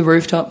going to the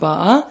rooftop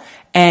bar.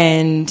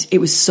 And it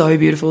was so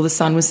beautiful. The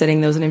sun was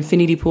setting. There was an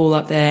infinity pool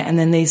up there. And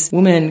then this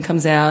woman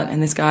comes out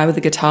and this guy with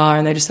a guitar,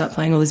 and they just start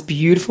playing all this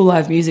beautiful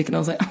live music. And I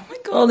was like, oh my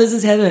God, this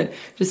is heaven.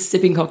 Just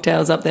sipping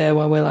cocktails up there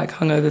while we're like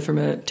hungover from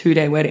a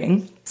 2-day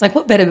wedding. It's like,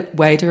 what better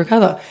way to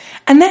recover?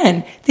 And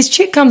then this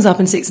chick comes up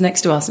and sits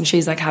next to us, and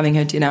she's like having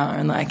her dinner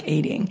and like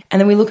eating.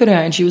 And then we look at her,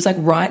 and she was like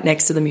right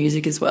next to the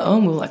music as well.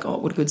 And we were like, oh,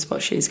 what a good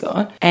spot she's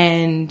got.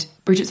 And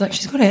Bridget's like,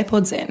 she's got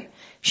AirPods in.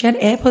 She had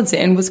AirPods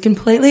in, was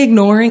completely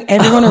ignoring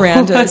everyone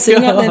around her,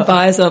 sitting up there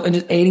by herself and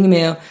just eating a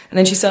meal. And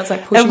then she starts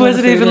like pushing. And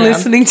wasn't even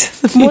listening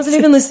to the music. Wasn't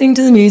even listening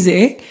to the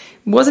music.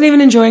 Wasn't even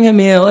enjoying her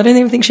meal. I don't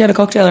even think she had a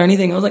cocktail or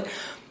anything. I was like,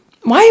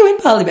 why are you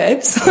in Bali,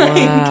 babes?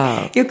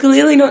 Wow. You're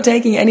clearly not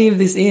taking any of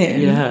this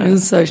in. Yeah. It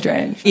was so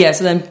strange. Yeah,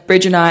 so then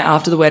Bridget and I,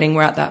 after the wedding,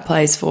 were at that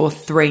place for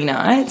 3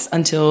 nights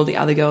until the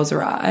other girls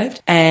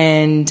arrived.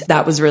 And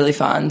that was really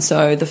fun.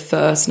 So the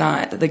first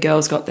night that the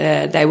girls got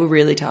there, they were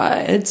really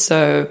tired.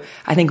 So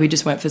I think we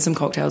just went for some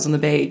cocktails on the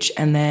beach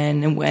and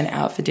then went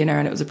out for dinner,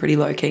 and it was a pretty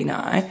low-key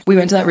night. We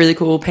went to that really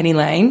cool Penny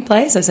Lane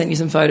place. I sent you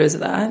some photos of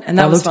that. And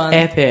that was fun.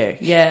 Epic.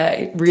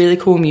 Yeah, really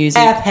cool music.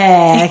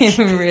 Epic.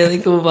 Really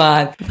cool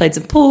vibe. We played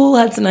some pool,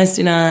 had some nice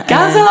dinner.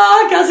 Gaza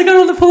got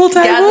on the pool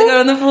table. Gaza got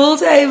on the pool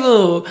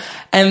table.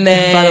 And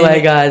then... By the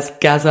way, guys,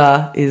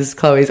 Gaza is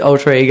Chloe's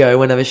alter ego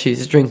whenever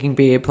she's drinking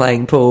beer,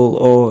 playing pool,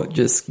 or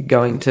just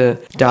going to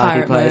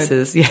darky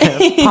places. Mode.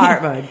 Yeah,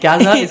 pirate mode.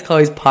 Gaza is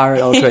Chloe's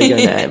pirate alter ego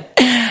name.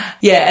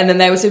 Yeah, and then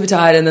they were super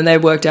tired, and then they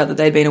worked out that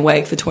they'd been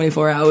awake for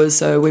 24 hours,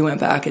 so we went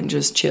back and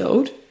just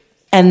chilled.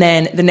 And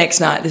then the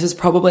next night, this was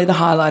probably the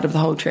highlight of the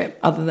whole trip,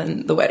 other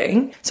than the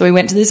wedding. So we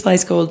went to this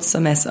place called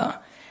Samesa.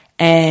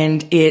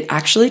 And it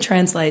actually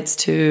translates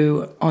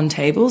to on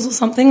tables or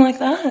something like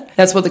that.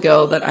 That's what the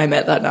girl that I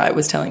met that night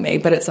was telling me.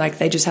 But it's like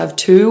they just have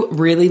 2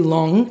 really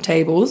long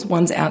tables.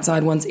 One's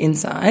outside, one's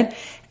inside.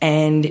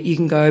 And you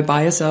can go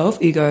by yourself.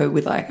 You go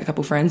with like a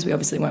couple friends. We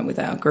obviously went with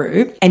our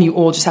group. And you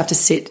all just have to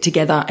sit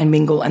together and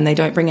mingle. And they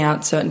don't bring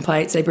out certain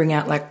plates. They bring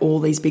out like all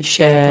these big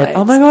shared plates.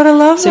 Oh my God, I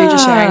love that. So you're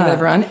just sharing with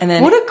everyone. And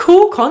then what a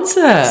cool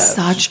concept.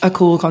 Such a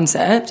cool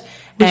concept.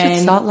 We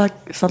should start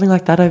like something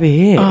like that over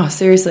here. Oh,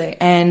 seriously.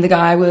 And the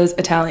guy was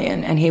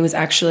Italian, and he was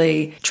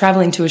actually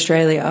traveling to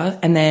Australia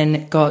and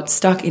then got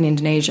stuck in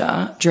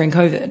Indonesia during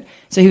COVID.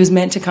 So he was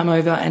meant to come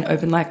over and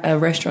open like a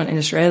restaurant in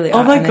Australia.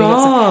 Oh my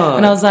God.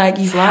 And I was like,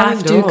 you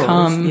have to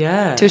come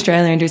to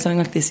Australia and do something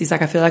like this. He's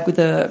like, I feel like with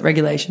the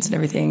regulations and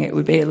everything, it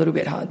would be a little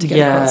bit hard to get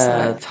across.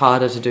 Yeah, it's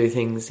harder to do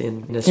things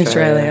in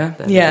Australia.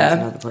 Than yeah. in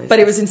other places. But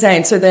it was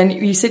insane. So then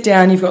you sit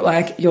down, you've got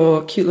like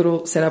your cute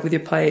little setup with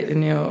your plate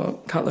and your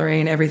cutlery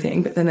and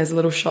everything. But then there's a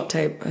little shot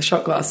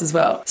glass as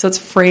well. So it's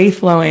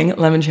free-flowing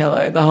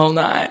limoncello the whole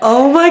night.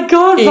 Oh my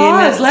God,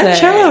 vibes.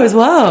 Limoncello as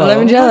well.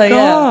 Limoncello,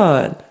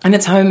 yeah. And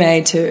it's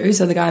homemade too.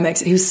 So the guy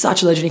makes it. He was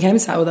such a legend. He came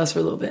and sat with us for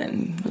a little bit,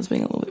 and he was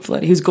being a little bit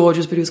flirty. He was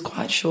gorgeous, but he was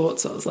quite short.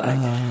 So I was like,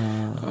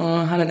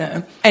 I don't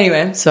know.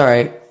 Anyway.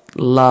 Sorry.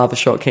 Love a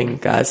short king,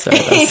 guys. Sorry,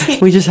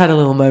 we just had a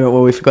little moment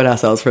where we forgot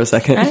ourselves for a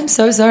second. I'm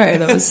so sorry.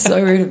 That was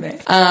so rude of me.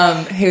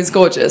 He was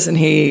gorgeous, and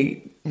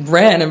he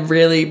ran a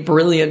really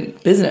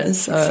brilliant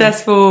business. So.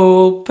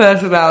 Successful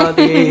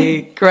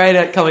personality, great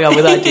at coming up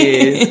with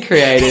ideas,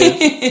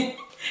 creative.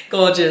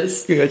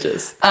 Gorgeous.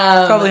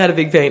 Probably had a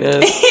big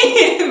penis.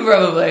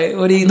 Probably.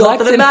 What do you like?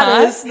 Not that it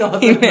matters.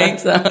 Not He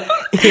makes up.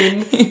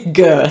 In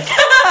girth.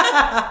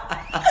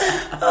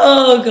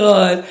 Oh,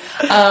 God.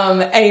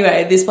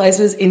 Anyway, this place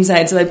was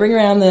insane. So they bring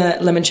around the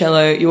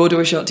limoncello, you all do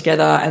a shot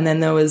together, and then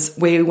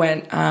we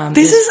went...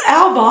 this is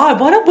our vibe.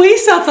 Why don't we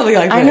start something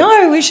like this? I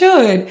know, we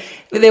should.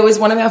 There was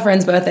one of our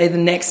friends' birthday the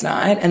next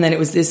night, and then it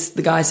was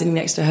the guy sitting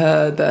next to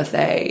her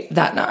birthday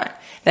that night.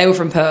 They were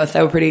from Perth.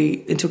 They were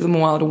it took them a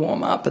while to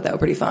warm up, but they were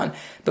pretty fun.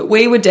 But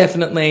we were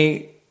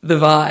definitely the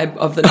vibe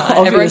of the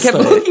night. Everyone kept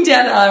looking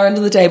down at our end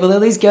of the table. There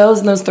were these girls,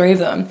 and there was 3 of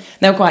them.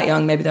 They were quite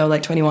young. Maybe they were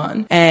like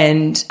 21.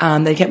 And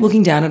they kept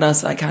looking down at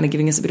us, like kind of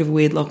giving us a bit of a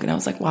weird look. And I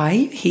was like, why are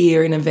you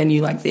here in a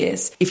venue like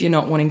this if you're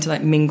not wanting to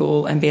like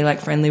mingle and be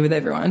like friendly with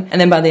everyone? And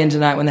then by the end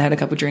of the night, when they had a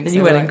couple of drinks, and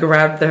you went and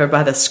grabbed her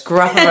by the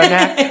scruff of her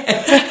neck.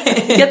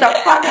 Get the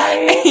fuck out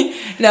of here.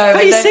 No,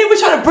 but you see, we're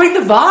trying to bring the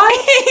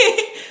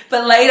vibe.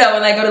 But later,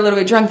 when they got a little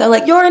bit drunk, they're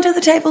like, your end of the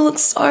table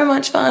looks so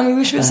much fun. We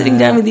wish we were sitting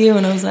down with you.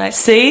 And I was like,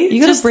 see,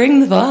 you got to bring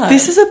the vibe.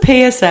 This is a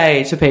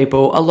PSA to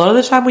people. A lot of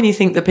the time when you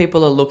think that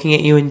people are looking at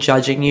you and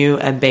judging you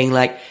and being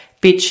like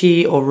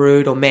bitchy or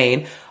rude or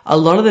mean, a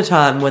lot of the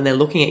time when they're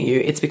looking at you,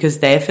 it's because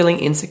they're feeling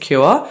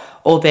insecure,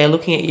 or they're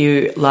looking at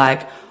you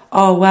like,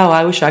 oh, wow,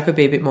 I wish I could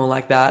be a bit more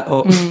like that.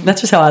 Or that's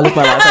just how I live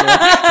my life anyway.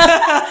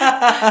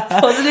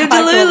 Positive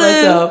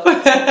Delulu.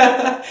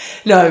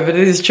 No, but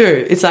it is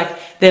true. It's like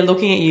they're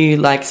looking at you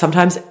like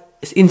sometimes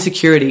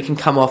insecurity can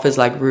come off as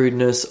like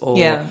rudeness or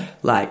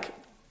like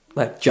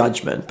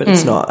judgment, but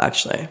it's not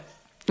actually.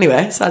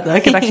 Anyway, side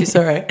note, get back to you,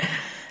 sorry.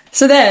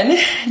 So then,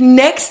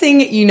 next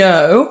thing you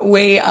know,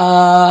 we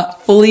are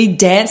fully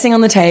dancing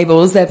on the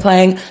tables. They're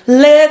playing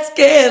Let's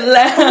Get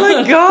Loud. Oh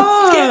my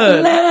God. Let's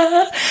Get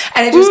Loud.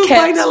 And it We just were kept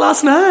playing that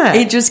last night.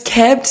 It just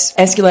kept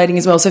escalating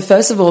as well. So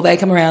first of all, they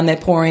come around, they're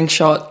pouring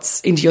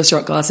shots into your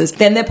shot glasses.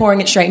 Then they're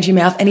pouring it straight into your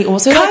mouth. And he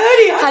also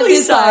had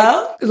this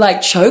like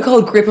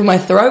chokehold grip on my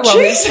throat while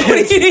he was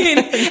putting it in.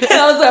 And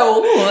I was like,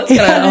 oh, that's He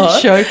kind had of a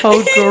hot.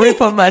 chokehold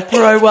grip on my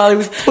throat while he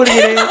was putting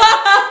it in. Not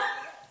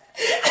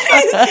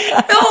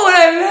what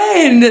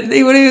I meant.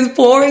 When he was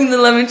pouring the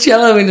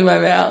limoncello into my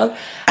mouth.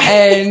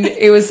 And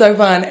it was so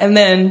fun. And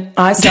then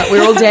we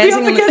were all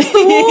dancing on against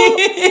the wall.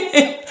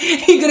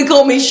 You gonna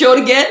call me short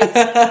again?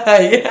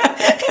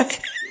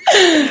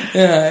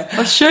 Yeah.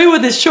 I'll show you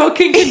what this short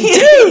king can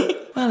do.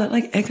 Wow, that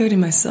like echoed in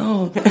my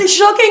soul. What this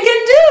short king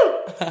can do.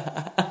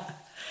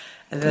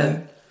 And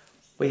then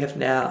we have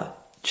now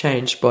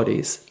changed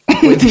bodies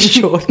with the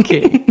short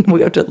king.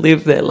 We have to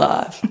live their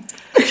life.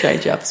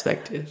 Change our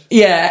perspective.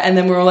 Yeah, and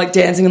then we're all like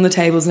dancing on the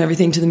tables and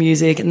everything to the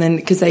music, and then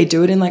because they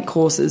do it in like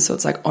courses, so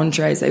it's like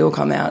entrees, they all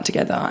come out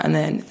together and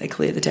then they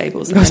clear the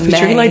tables. I was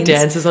picturing like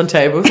dancers on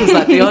tables. It's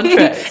like the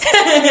entrees.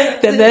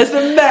 Then there's the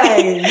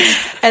mains.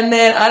 And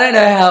then I don't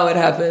know how it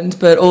happened,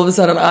 but all of a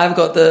sudden I've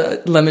got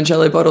the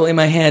limoncello bottle in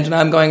my hand and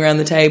I'm going around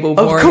the table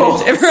pouring it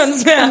into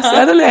everyone's mouth.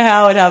 I don't know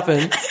how it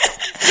happened.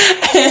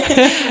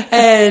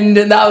 And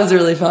that was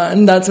really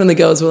fun. That's when the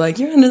girls were like,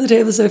 you're under the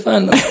table, so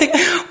fun. I was like,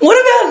 what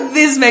about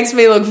this makes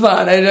me look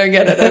fun? I don't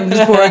get it. I'm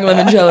just pouring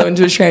limoncello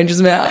into a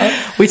stranger's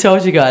mouth. We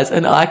told you guys,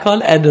 an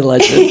icon and a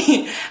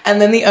legend.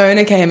 And then the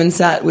owner came and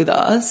sat with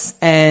us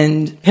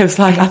and he was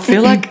like, I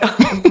feel like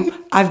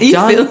I've Are you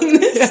done... feeling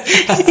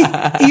this?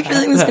 Are you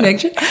feeling this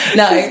connection?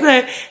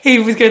 No. He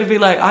was going to be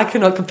like, I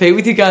cannot compete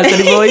with you guys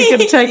anymore. You're going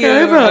to take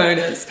You're over.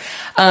 owners.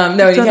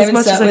 No, he done came as and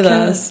much sat as I with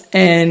can. us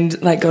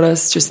and like got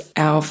us just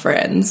our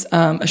friends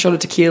a shot of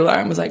tequila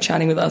and was like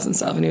chatting with us and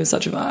stuff, and he was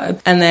such a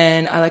vibe. And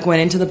then I like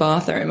went into the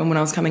bathroom, and when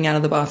I was coming out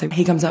of the bathroom,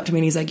 he comes up to me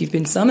and he's like, you've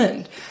been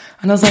summoned.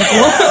 And I was like,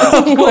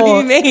 what? What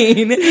do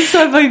you mean? It's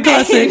so fucking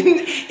classic.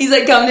 And he's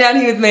like, come down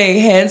here with me,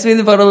 hands me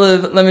the bottle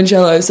of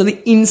limoncello. So the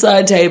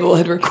inside table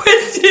had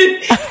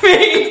requested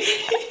me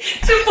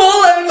to pour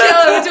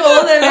limoncello into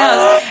all of their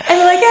mouths. And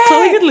they're like, hey,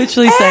 Chloe could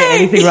literally say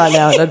anything right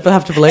now and I'd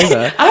have to believe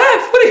her. I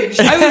have footage.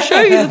 I will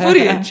show you the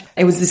footage.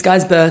 It was this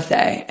guy's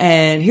birthday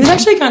and he was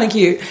actually kind of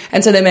cute.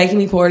 And so they're making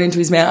me pour it into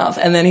his mouth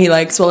and then he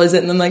like swallows it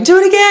and then like, do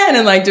it again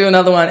and like do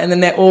another one. And then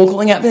they're all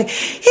calling out, being like,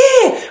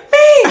 here, me,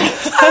 I'm here.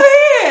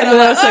 And I'm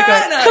like, all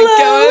right, and I go,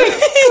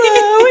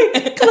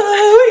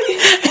 Chloe.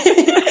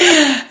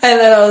 And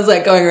then I was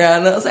like going around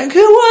and I was like,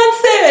 who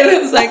wants it? And I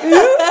was like, who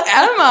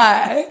am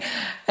I?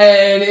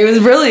 And it was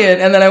brilliant.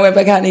 And then I went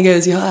back out and he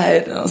goes, you're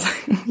hired. And I was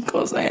like, of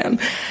course I am.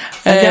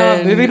 And now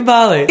I'm moving to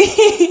Bali.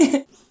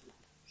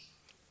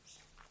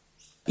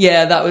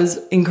 Yeah, that was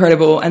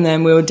incredible. And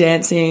then we were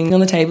dancing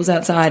on the tables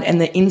outside and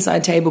the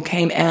inside table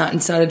came out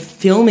and started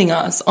filming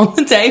us on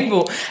the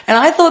table. And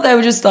I thought they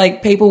were just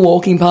like people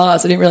walking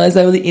past. I didn't realize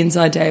they were the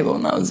inside table,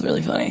 and that was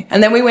really funny.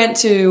 And then we went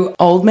to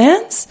Old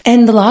Man's,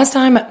 and the last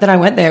time that I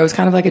went there, it was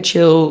kind of like a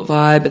chill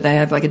vibe, but they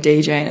had like a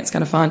DJ and it's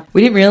kind of fun.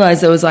 We didn't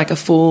realize there was like a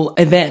full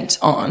event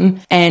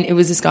on, and it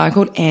was this guy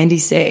called Andy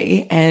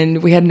C,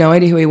 and we had no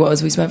idea who he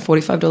was. We spent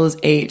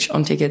 $45 each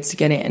on tickets to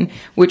get in,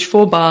 which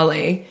for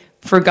Bali,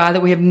 for a guy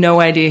that we have no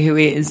idea who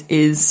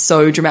is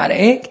so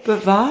dramatic.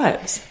 But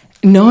vibes.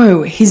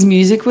 No, his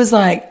music was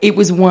like,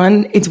 it's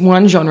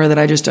one genre that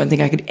I just don't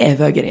think I could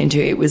ever get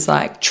into. It was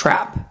like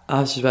trap.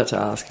 I was just about to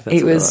ask if that's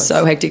It was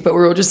so hectic, but we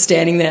were all just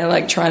standing there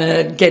like trying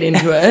to get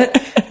into it.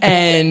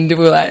 And we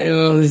were like,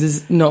 oh, this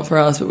is not for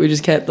us, but we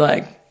just kept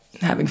like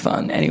having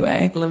fun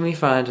anyway. Let me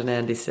find an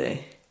Andy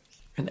C.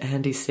 An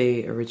Andy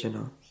C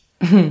original.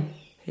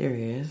 Here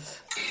he is.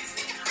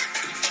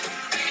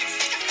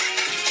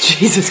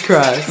 Jesus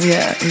Christ.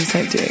 Yeah, it was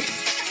hectic.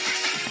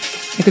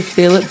 I could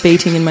feel it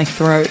beating in my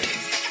throat.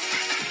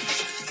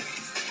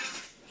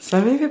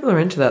 So many people are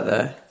into that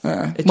though.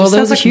 Well,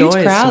 there was a huge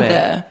crowd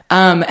there.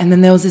 And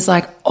then there was this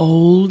like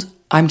old,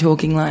 I'm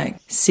talking like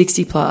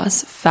 60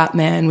 plus, fat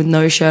man with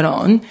no shirt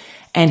on.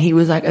 And he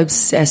was like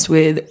obsessed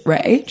with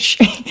Rach.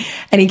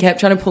 And he kept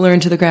trying to pull her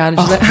into the crowd. And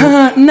she's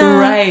like, no.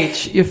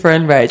 Rage. Your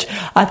friend Rage.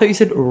 I thought you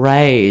said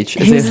rage.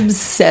 He was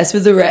obsessed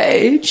with the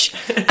Rage.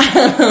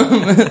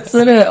 That's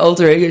what her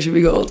alter ego should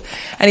be called.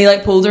 And he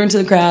like pulled her into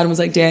the crowd and was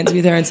like dancing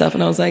with her and stuff.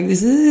 And I was like,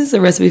 this is a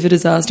recipe for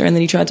disaster. And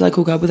then he tried to like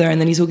hook up with her. And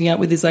then he's hooking up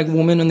with this like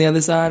woman on the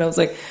other side. I was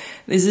like,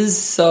 this is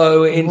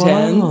so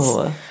intense.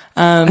 Wow.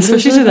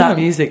 Especially to that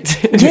music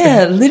too.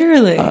 Yeah,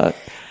 literally.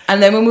 And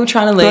then when we were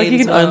trying to leave, like you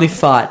can only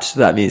fight to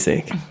that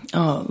music.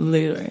 Oh,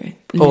 literally.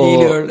 Or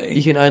literally.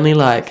 you can only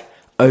like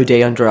OD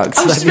on drugs.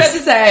 I was just about to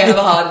say I have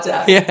a heart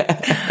attack.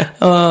 Yeah.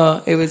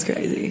 Oh, it was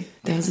crazy.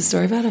 There was a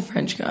story about a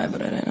French guy,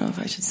 but I don't know if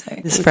I should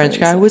say. This French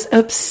guy was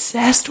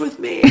obsessed with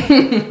me.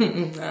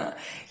 Nah,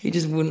 he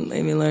just wouldn't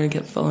leave me alone and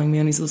kept following me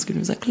on his little scooter. He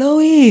was like,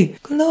 Chloe,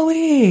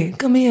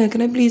 come here.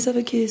 Can I please have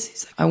a kiss?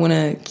 He's like, I want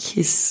to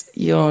kiss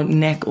your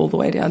neck all the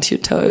way down to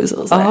your toes. I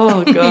was like,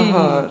 oh,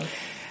 God.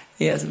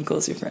 Yes, of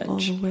course you're All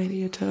French. the way to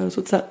your toes.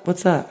 What's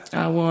that?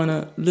 I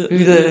wanna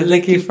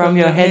Lick you from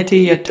your head to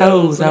your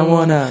toes. I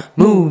wanna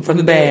move from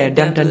the bed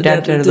down to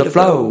the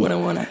floor. When I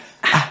wanna.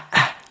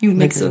 You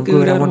make so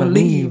good, I wanna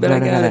leave, but I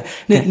gotta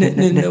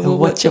know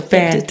what your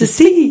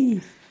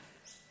fantasy.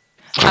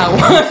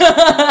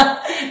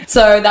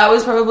 So that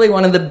was probably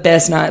one of the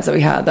best nights that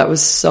we had. That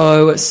was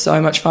so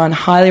much fun.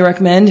 Highly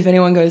recommend if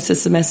anyone goes to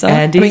Semessa.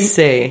 Andy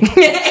C.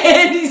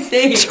 Andy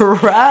C.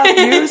 Trap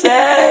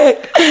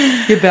music.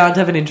 You're bound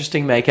to have an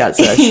interesting makeout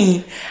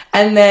session.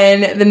 And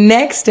then the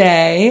next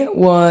day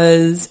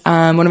was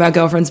one of our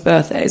girlfriend's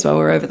birthdays while we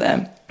were over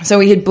there. So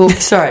we had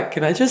booked. Sorry,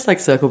 can I just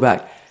circle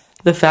back?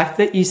 The fact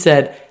that you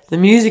said the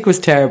music was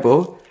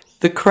terrible,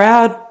 the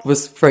crowd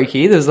was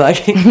freaky. There was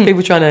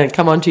people trying to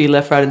come onto you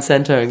left, right, and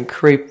centre and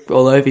creep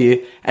all over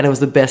you, and it was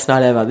the best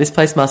night ever. This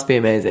place must be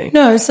amazing.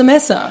 No,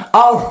 Semessa.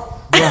 Oh,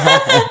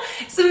 right.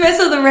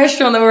 Semessa, the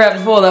restaurant that we were at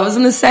before, that was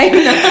on the same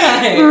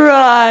night.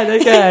 Right,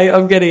 okay,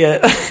 I'm getting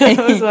it.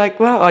 I was like,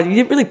 wow, you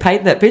didn't really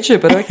paint that picture,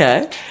 but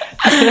okay.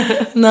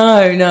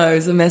 No,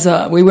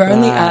 Semessa. We were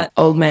only at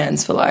Old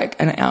Man's for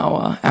an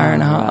hour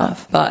and a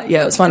half. But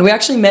yeah, it was fun. We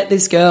actually met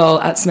this girl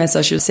at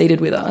Semessa. She was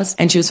seated with us,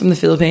 and she was from the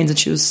Philippines, and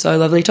she was so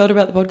lovely. Told her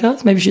about the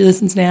podcast. Maybe she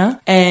listens now.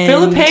 And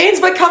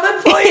Philippines, we're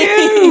coming for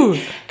you.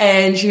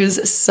 And she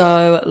was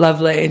so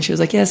lovely. And she was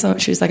like, yeah, so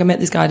she was like, I met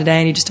this guy today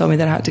and he just told me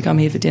that I had to come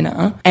here for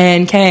dinner,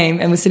 and came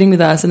and was sitting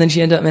with us. And then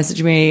she ended up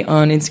messaging me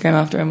on Instagram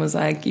after and was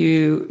like,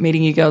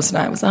 meeting you girls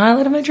tonight was the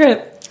highlight of my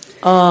trip.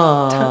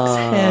 Oh, Tucks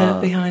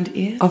hair behind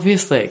ear.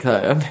 Obviously,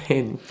 though. I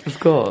mean, of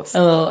course.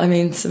 Oh, well, I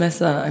mean,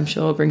 Semessa, I'm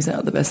sure, brings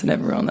out the best in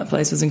everyone. That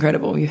place was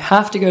incredible. You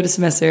have to go to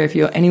Semessa if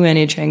you're anywhere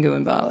near Canggu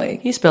in Bali.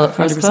 Can you spell it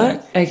for us, Chloe?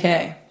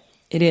 Okay.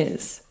 It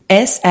is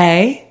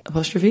S-A_MESA.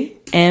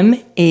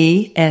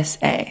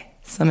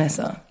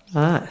 Semessa.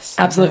 Nice.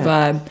 Absolute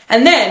vibe.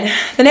 And then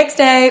the next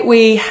day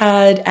we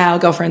had our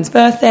girlfriend's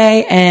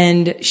birthday,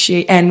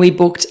 and we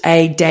booked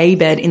a day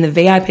bed in the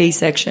VIP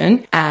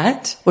section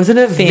at Wasn't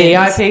it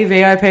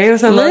VIP or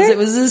something? It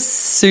was a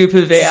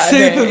super VIP.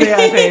 Super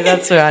VIP,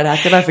 that's right. How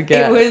can I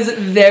forget? It was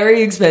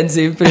very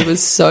expensive, but it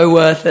was so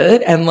worth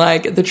it. And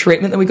the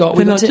treatment that we got,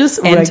 They're not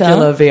just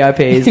regular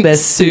VIPs, they're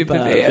super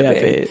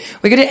VIP.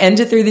 We got to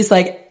enter through this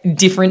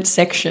different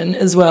section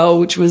as well,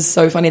 which was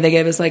so funny. They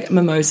gave us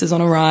mimosas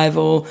on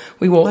arrival.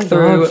 We walked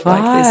through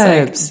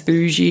this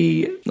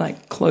bougie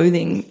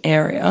clothing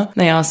area.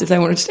 They asked if they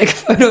wanted to take a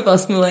photo of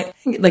us, and we're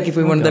if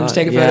we wanted them to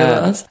take a photo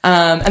of us.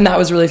 And that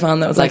was really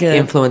fun. That was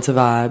influencer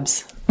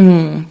vibes.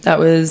 That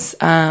was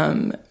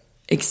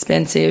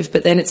expensive,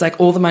 but then it's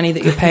all the money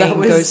that you're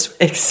paying goes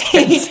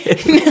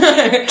expensive.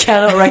 No,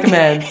 cannot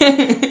recommend.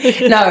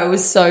 No, it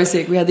was so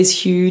sick. We had this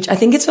huge, I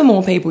think it's for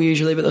more people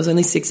usually, but there was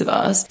only 6 of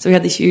us, so we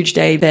had this huge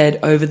day bed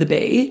over the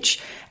beach,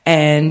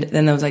 and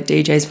then there was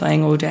DJs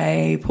playing all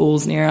day,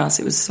 pools near us.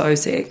 It was so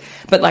sick.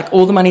 But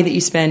all the money that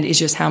you spend is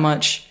just how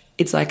much,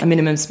 it's a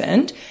minimum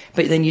spend,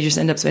 but then you just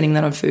end up spending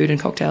that on food and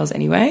cocktails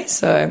anyway.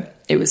 So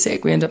it was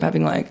sick. We ended up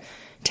having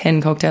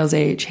 10 cocktails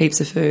each, heaps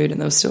of food, and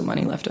there was still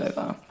money left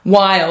over.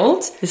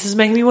 Wild. This is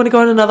making me want to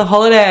go on another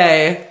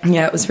holiday.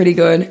 Yeah, it was pretty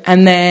good.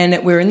 And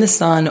then we were in the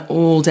sun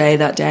all day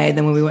that day.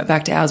 Then when we went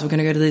back to ours, we're going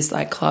to go to this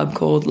club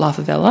called La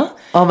Favela.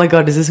 Oh my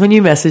God, is this when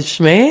you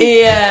messaged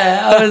me?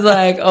 Yeah, I was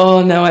like,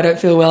 oh no, I don't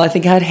feel well. I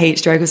think I had heat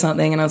stroke or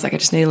something, and I was like, I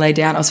just need to lay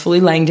down. I was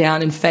fully laying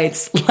down in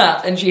Faith's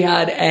lap, and she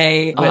had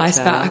a ice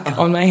pack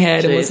on my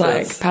head and was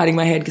patting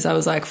my head because I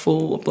was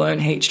full blown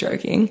heat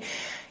stroking.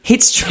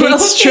 Heat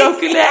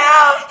stroke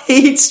now.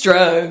 Heat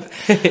stroke.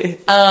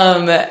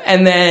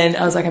 And then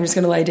I was like, I'm just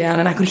going to lay down,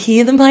 and I could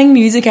hear them playing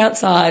music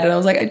outside, and I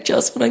was like, I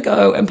just want to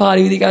go and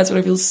party with you guys, but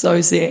I feel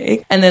so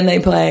sick. And then they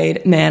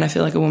played Man, I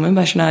Feel Like a Woman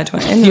by Shania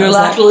Twain. You were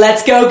like,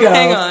 let's go, girl.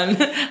 Hang on.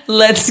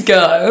 Let's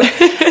go.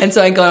 And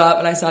so I got up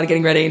and I started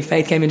getting ready, and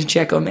Faith came in to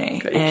check on me.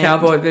 Got your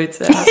cowboy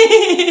boots out.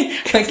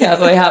 My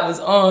cowboy hat was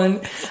on.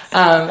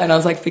 And I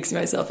was fixing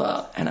myself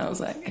up, and I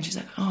was and she's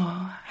like,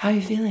 oh, how are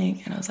you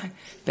feeling? And I was like,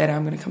 better,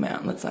 I'm going to come out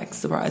and let's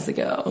surprise the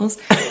girls.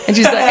 And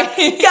she's like,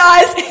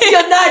 guys,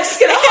 your night's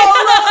going to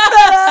hold up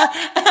better.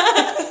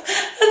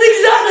 That's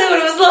exactly what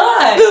it was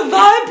like. The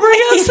vibe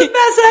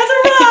has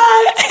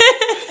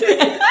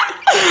arrived.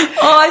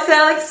 Oh, I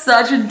sound like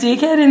such a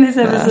dickhead in this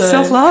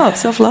episode.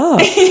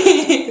 Self-love.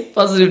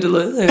 Positive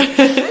delusion.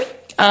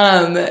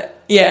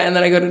 Yeah, and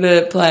then I got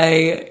to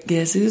play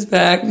Guess Who's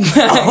Back.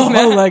 Oh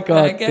my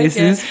God, this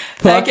is...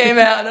 I came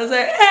out and I was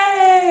like,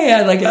 hey! I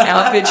had an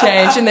outfit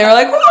change, and they were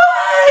like, what?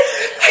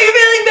 Are you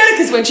feeling better?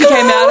 Because when she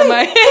came out of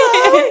my...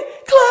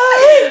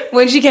 Chloe!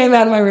 When she came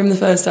out of my room the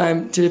first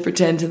time to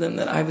pretend to them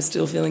that I was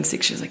still feeling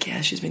sick, she was like,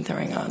 yeah, she's been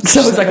throwing up.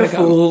 So it was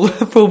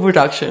a full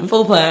production.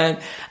 Full plan.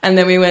 And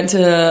then we went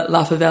to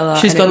La Favela.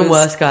 She's gotten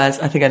worse, guys.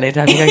 I think I need to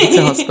have you go get to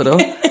the hospital.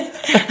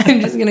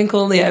 I'm just going to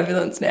call the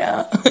ambulance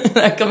now.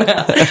 I come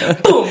out.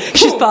 Boom.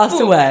 She's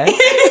passed away.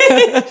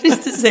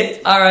 Just to see.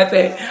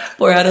 R.I.P.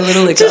 Pour out a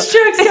little liquor. Just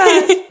jokes,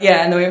 guys.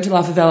 Yeah, and then we went to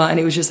La Favela and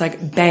it was just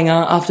like banger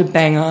after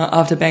banger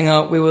after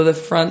banger. We were the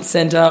front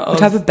centre of... What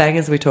type of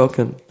bangers are we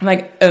talking?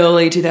 Like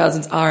early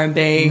 2000s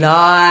R&B.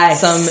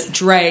 Nice. Some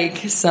Drake,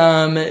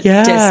 some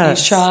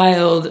Destiny's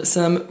Child,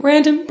 some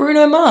random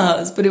Bruno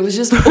Mars. But it was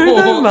just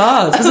Bruno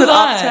Mars. Was it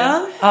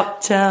vibe.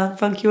 Uptown,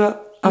 Funk You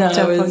Up?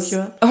 Uptown, Funk You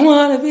Up? I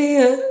want to be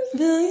a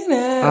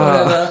millionaire,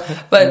 whatever.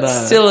 But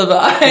still a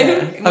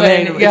vibe.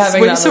 I mean,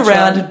 we're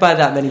surrounded by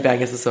that many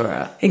bangers, it's all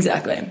right.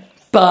 Exactly.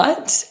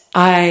 But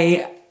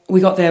we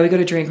got there, we got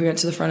a drink, we went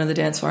to the front of the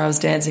dance floor, I was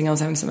dancing, I was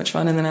having so much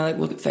fun, and then I like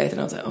look at Faith and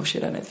I was like, oh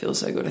shit, I don't feel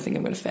so good, I think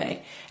I'm going to faint.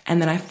 And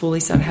then I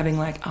fully started having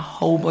like a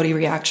whole body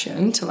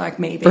reaction to like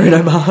me being...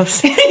 Bruno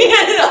Mars.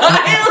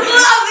 I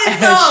love this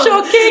song!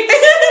 Shocking!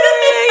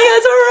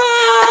 Yes,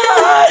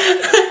 alright!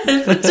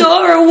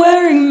 Fedora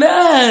wearing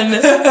man!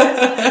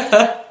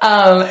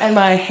 And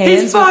my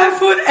hands... He's 5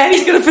 foot and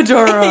he's got a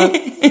fedora on.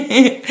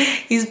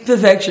 He's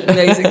perfection,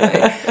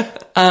 basically.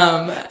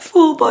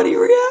 Full body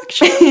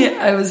reaction.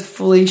 I was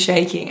fully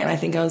shaking and I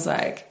think I was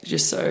like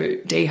just so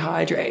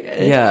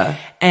dehydrated. Yeah.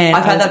 And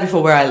I've had that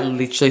before where I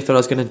literally thought I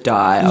was going to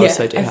die. I was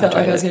so dehydrated. I felt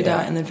like I was going to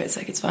die and then Faith's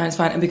like, it's fine.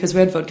 And because we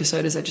had vodka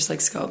sodas, I just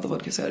like sculled the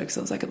vodka soda because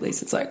I was like, at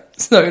least it's like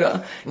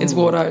soda. It's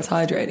water, it's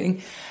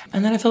hydrating.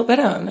 And then I felt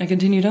better and I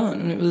continued on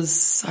and it was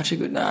such a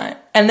good night.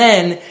 And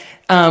then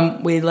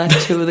we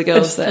left 2 of the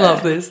girls there. I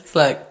love this. It's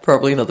like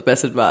probably not the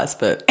best advice,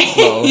 but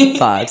well,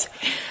 vibes.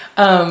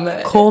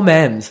 Core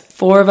memes.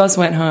 4 of us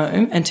went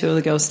home and 2 of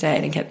the girls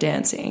stayed and kept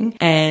dancing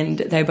and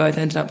they both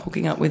ended up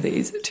hooking up with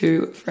these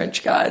 2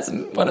 French guys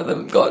and one of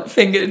them got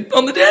fingered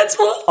on the dance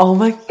floor. Oh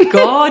my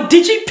God.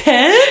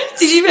 Digipants?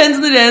 Digipants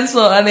on the dance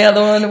floor and the other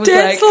one was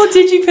dance floor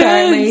digipants.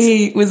 Apparently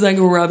he was like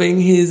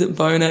rubbing his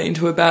boner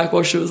into her back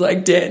while she was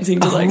like dancing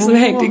to like some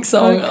hectic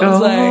song. I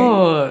was like,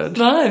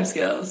 vibes,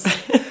 girls.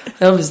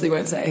 I obviously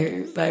won't say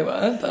who they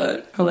were,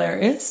 but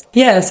hilarious.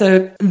 Yeah,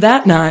 so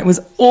that night was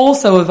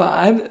also a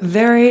vibe.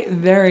 Very,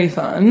 very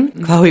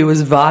fun. Chloe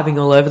was vibing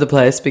all over the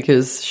place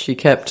because she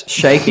kept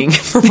shaking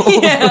from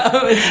all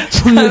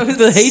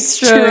the heat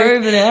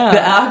stroke, the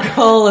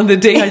alcohol and the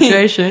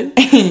dehydration.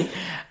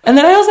 And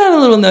then I also have a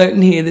little note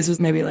in here. This was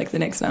maybe like the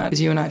next night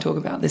because you and I talk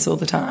about this all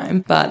the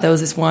time. But there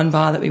was this one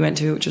bar that we went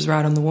to which was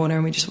right on the water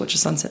and we just watched the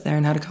sunset there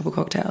and had a couple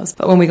cocktails.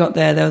 But when we got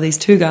there were these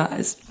 2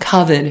 guys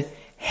covered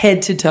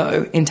head to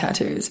toe in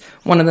tattoos.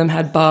 One of them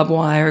had barbed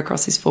wire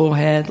across his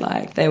forehead,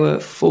 like they were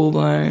full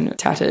blown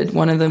tattered.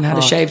 One of them had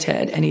a shaved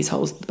head and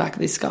the back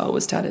of his skull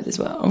was tattered as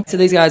well. So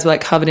these guys were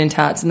like covered in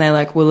tats and they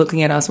like were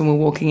looking at us when we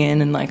were walking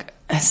in and like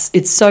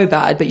it's so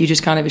bad, but you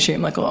just kind of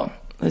assume like, oh,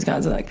 those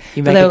guys are like...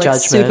 You make a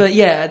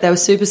judgment. They were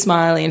super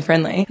smiley and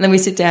friendly. And then we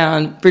sit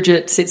down,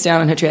 Bridget sits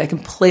down in her chair,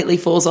 completely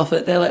falls off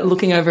it. They're like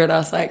looking over at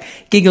us, like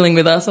giggling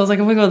with us. I was like,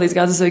 oh my God, these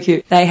guys are so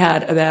cute. They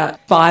had about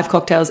 5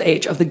 cocktails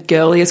each of the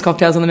girliest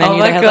cocktails on the menu.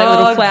 They had like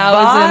little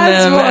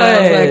flowers in them. And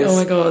I was like,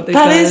 oh my God, these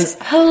guys... is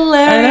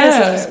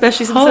hilarious.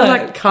 Especially since they're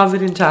like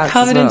covered in tats.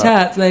 Covered in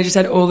tats. And they just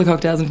had all the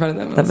cocktails in front of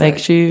them. That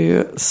makes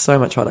you so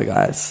much hotter,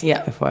 guys.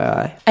 Yeah.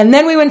 FYI. And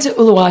then we went to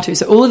Uluwatu.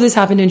 So all of this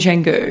happened in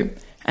Canggu.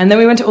 And then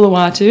we went to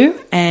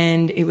Uluwatu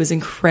and it was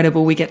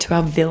incredible. We get to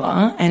our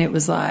villa and it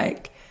was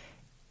like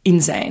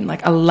insane,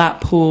 like a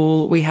lap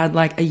pool. We had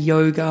like a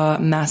yoga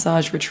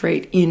massage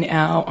retreat in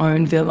our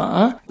own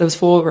villa. There was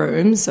 4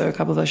 rooms, so a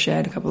couple of us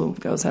shared, a couple of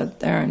girls had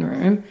their own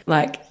room.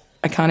 Like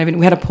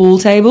we had a pool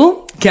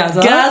table.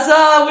 Gaza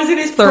was in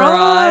his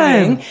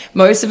thriving. Prime.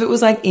 Most of it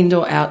was like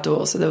indoor,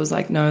 outdoor. So there was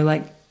like no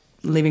like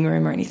living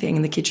room or anything,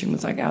 and the kitchen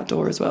was like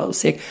outdoor as well. It was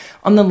sick.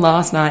 On the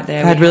last night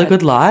there, we had really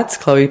good lights.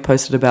 Chloe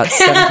posted about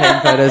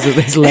 17 photos of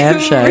these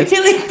lampshades.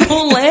 Really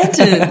cool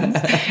lanterns.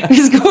 It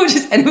was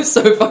gorgeous, and it was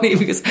so funny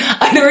because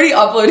I'd already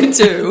uploaded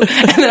 2,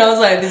 and then I was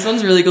like, this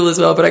one's really cool as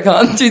well, but I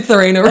can't do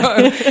 3 in a row.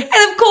 And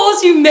of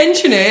course, you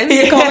mention it,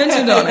 you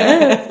commented on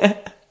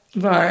it.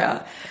 Far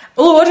out.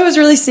 Uluwatu was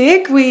really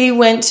sick. We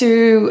went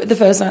to, the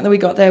first night that we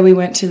got there, we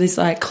went to this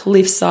like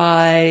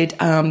cliffside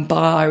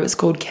bar. It was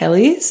called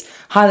Kelly's.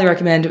 Highly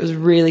recommend. It was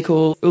really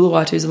cool.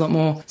 Uluwatu is a lot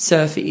more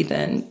surfy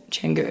than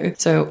Canggu.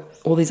 So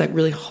all these like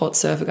really hot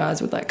surfer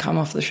guys would like come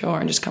off the shore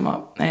and just come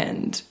up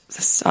and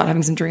start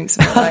having some drinks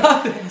and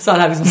like start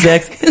having some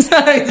sex.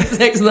 Start having some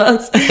sex with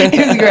us.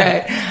 It was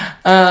great.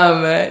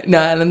 And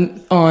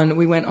then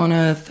we went on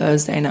a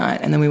Thursday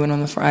night and then we went on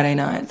the Friday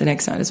night the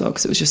next night as well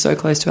because it was just so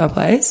close to our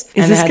place.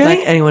 Is this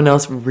getting anyone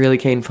else really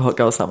keen for Hot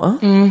Girl Summer?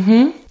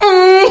 Girl.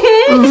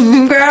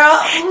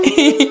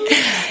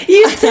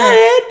 You said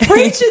it.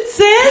 Preach it,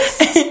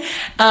 sis.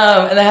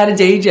 And they had a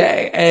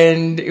DJ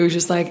and it was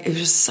just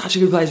such a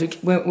good place.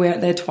 We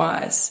went there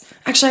twice.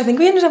 Actually, I think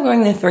we ended up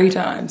going there 3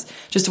 times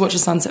just to watch the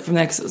sunset from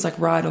there because it was like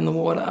right on the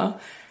water.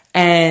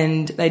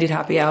 And they did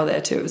happy hour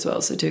there too as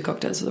well. So 2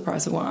 cocktails for the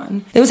price of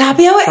one. There was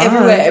happy hour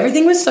everywhere.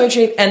 Everything was so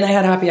cheap and they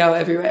had happy hour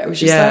everywhere. It was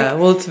just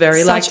well, it's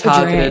very like such a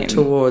targeted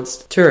dream. towards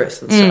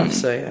tourists and stuff.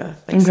 So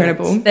makes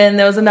Incredible. sense. Then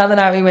there was another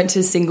night we went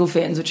to Single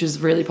Fins, which is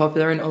really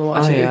popular in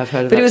Uluwatu. Oh, yeah, I've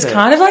heard of But that it was too.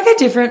 kind of like a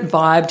different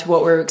vibe to what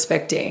we were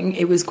expecting.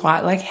 It was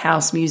quite like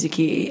house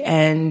music-y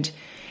and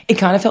it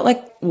kind of felt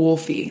like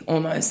wharfy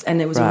almost. And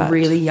there was a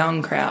really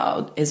young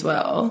crowd as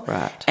well.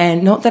 Right.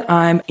 And not that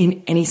I'm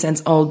in any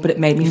sense old, but it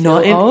made me feel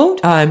old.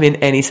 I'm in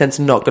any sense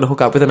not going to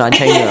hook up with a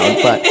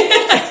 19-year-old, but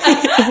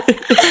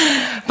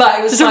But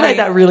it was just to funny. make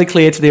that really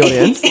clear to the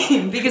audience.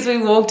 Because we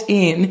walked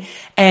in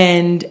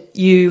and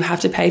you have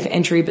to pay for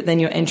entry, but then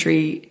your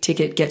entry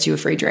ticket gets you a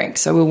free drink.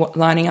 So we were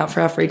lining up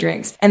for our free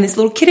drinks. And this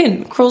little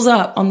kitten crawls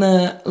up on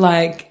the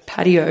like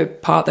patio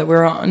part that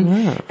we're on.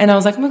 And I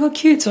was like, oh my God,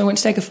 cute. So I went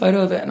to take a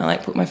photo of it and I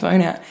like put my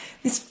phone out.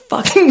 This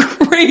fucking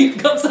creep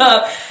comes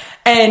up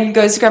and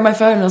goes to grab my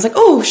phone and I was like,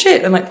 oh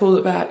shit, and like pulled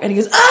it back and he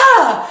goes,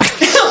 ah!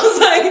 And I was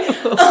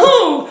like,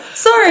 oh,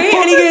 sorry.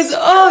 And he goes,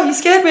 oh, you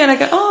scared me. And I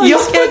go, oh, you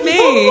scared me.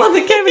 You're the one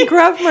that came and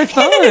grabbed my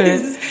phone.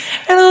 Yes.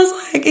 And I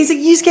was like, he's like,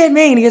 you scared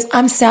me. And he goes,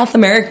 I'm South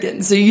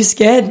American, so you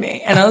scared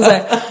me. And I was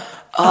like,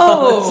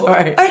 oh,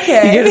 sorry.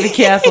 okay. You got to be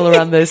careful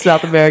around those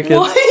South Americans.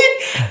 What?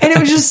 And it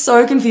was just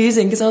so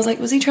confusing because I was like,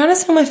 was he trying to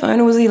steal my phone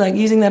or was he like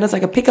using that as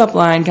like a pickup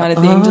line kind of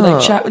thing to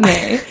like chat with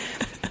me?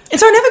 And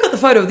so I never got the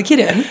photo of the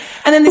kitten.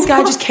 And then this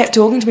guy just kept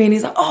talking to me and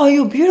he's like, oh,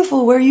 you're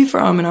beautiful. Where are you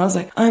from? And I was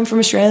like, I'm from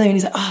Australia. And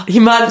he's like, oh, He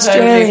might have heard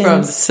of me from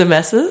Australians.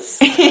 Semesters.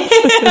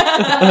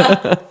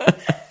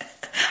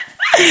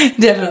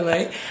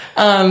 Definitely.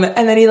 And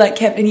then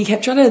he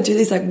kept trying to do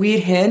this like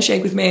weird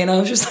handshake with me and I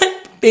was just like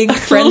being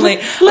friendly.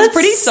 I was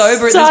pretty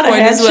sober at this start a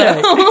point as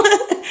well.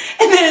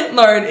 And then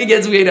Lauren, it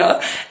gets weirder.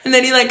 And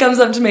then he like comes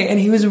up to me and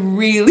he was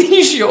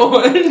really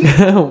short.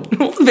 All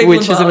the people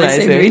Which in is Bali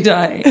seem to be amazing.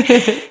 dying.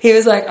 He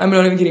was like, I'm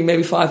not even kidding,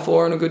 maybe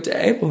 5'4" on a good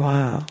day.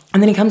 Wow.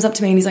 And then he comes up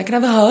to me and he's like, can I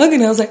have a hug?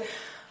 And I was like,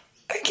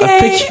 I'll okay.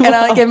 pick you And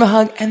I like up. gave him a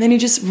hug and then he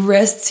just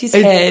rests his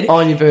head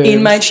on your boobs.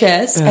 in my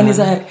chest and he's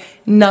like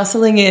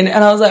nuzzling in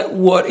and I was like,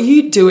 what are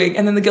you doing?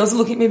 And then the girls are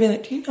looking at me being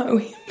like, do you know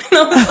him? And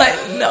I was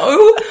like,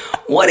 no,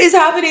 what is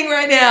happening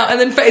right now? And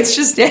then Faith's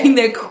just standing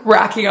there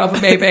cracking up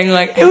at me being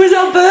like, It was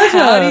Alberta.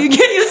 how do you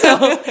get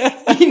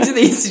yourself into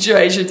these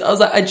situations? I was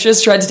like, I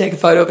just tried to take a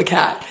photo of a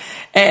cat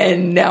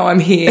and now I'm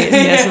here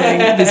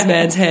nestling this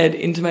man's head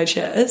into my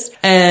chest.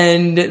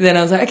 And then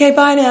I was like, okay,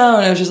 bye now.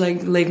 And I was just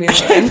like, leave me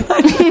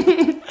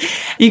alone.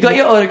 You got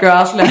your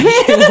autograph now.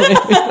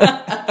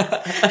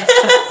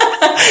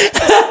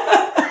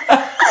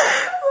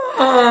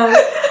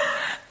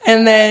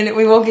 And then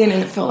we walk in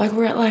and it felt like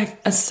we're at like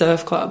a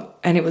surf club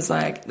and it was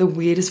like the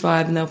weirdest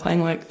vibe and they were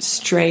playing like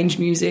strange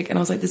music and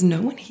I was like, there's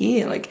no one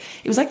here. Like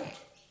it was like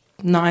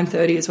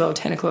 9:30 as well,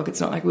 10 o'clock.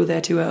 It's not like we were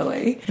there too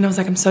early. And I was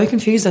like, I'm so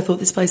confused. I thought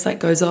this place like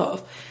goes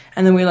off.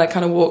 And then we like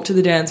kind of walked to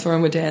the dance floor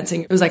and we're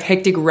dancing. It was like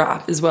hectic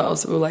rap as well.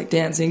 So we were like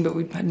dancing, but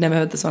we had never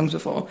heard the songs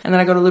before. And then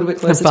I got a little bit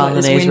closer to like,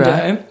 this Balinese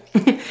window.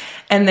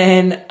 And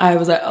then I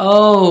was like,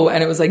 oh,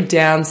 and it was like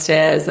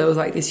downstairs. There was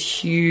like this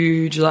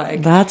huge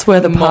like That's where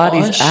the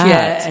party's mosh, at.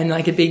 yeah, and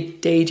like a big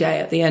DJ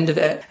at the end of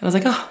it. And I was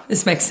like, oh,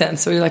 this makes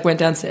sense. So we like went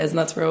downstairs and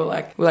that's where we're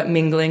like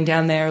mingling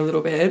down there a little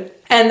bit.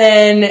 And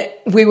then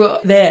we were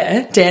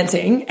there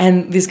dancing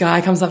and this guy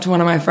comes up to one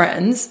of my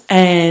friends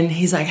and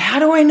he's like, how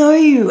do I know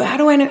you? How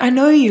do I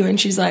know you? And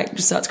she's like,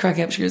 just starts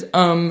cracking up. She goes,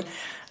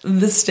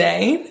 The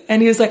Stain.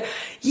 And he was like,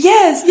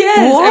 yes.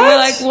 What? And we're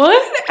like,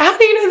 what? How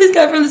do you know this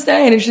guy from The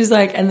Stain? And she's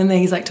like, and then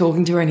he's like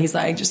talking to her and he's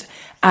like just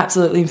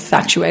absolutely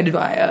infatuated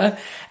by her.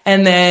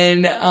 And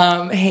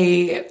then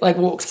he like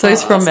walks So he's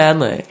past. from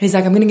Manly. He's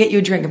like, I'm going to get you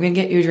a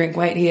drink.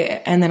 Wait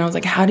here. And then I was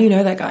like, how do you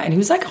know that guy? And he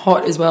was like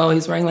hot as well. He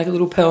was wearing like a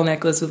little pearl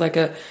necklace with like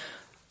a,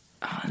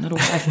 not a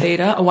wife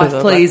beater, a wife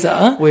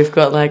pleaser. We've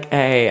got like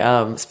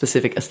a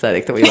specific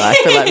aesthetic that we like.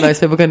 But like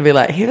most people are going to be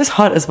like, he was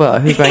hot as well.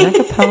 He was wearing like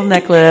a pearl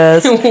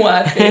necklace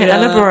Wife beater.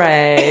 and a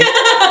beret.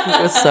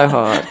 It was so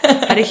hot.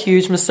 Had a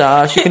huge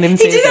moustache. You can even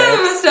see He did his have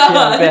a ears.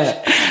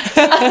 moustache.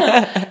 Yeah,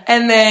 I bet.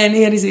 And then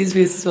he had his ears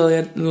pierced as well. He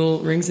had little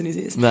rings in his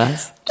ears.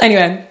 Nice.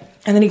 Anyway,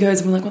 and then he goes,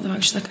 and we're like, what the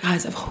fuck? She's like,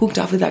 guys, I've hooked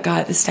up with that guy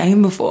at the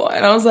Stain before.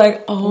 And I was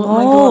like, oh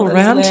my Oh, God, that's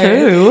round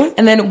hilarious. two.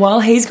 And then while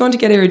he's gone to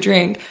get her a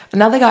drink,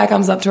 another guy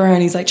comes up to her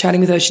and he's like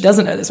chatting with her. She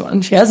doesn't know this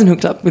one. She hasn't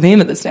hooked up with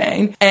him at the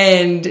Stain.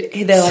 And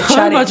they're like So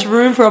chatting. much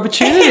room for And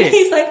opportunity.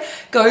 he's like,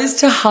 goes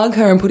to hug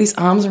her and put his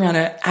arms around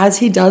her. As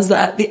he does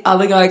that, the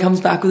other guy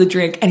comes back with a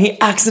drink and he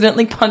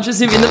accidentally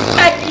punches him in the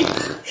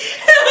face.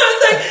 And I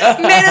was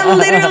like, men are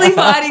literally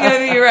fighting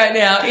over you right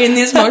now in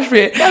this mosh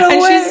pit.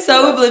 And she's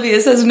so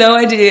oblivious, has no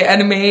idea.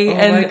 And me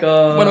and my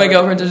God. one of my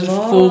girlfriends are just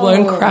full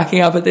blown cracking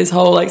up at this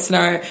whole like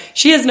scenario.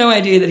 She has no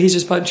idea that he's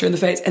just punched her in the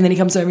face. And then he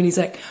comes over and he's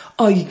like,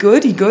 oh, you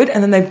good? You good?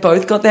 And then they've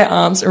both got their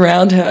arms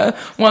around her.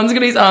 One's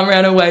got his arm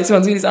around her waist,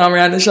 one's got his arm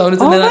around her shoulders,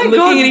 and Oh they're like my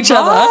looking God, at each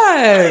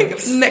other.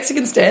 vibes. Like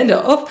Mexican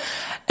standoff.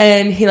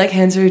 And he like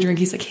hands her a drink.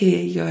 He's like, here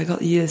you go, I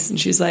got you this. And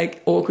she's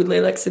like awkwardly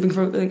like sipping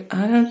from it, like,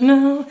 I don't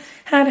know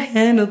how to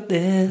handle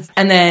this.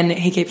 And then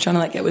he keeps trying to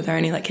like get with her,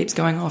 and he like keeps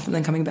going off and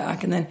then coming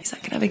back. And then he's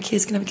like, can I have a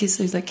kiss? Can I have a kiss?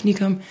 So he's like, can you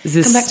come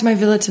back to my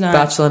villa tonight?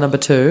 Bachelor number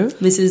 2?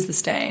 This is the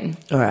stain.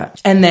 All right.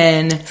 And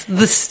then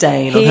the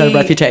stain on her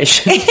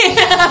reputation.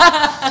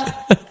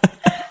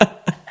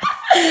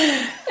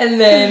 And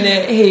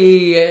then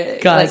he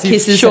guys, like,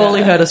 kisses you've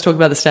surely her. heard us talk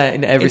about the stain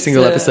in every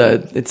single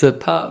episode. It's a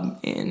pub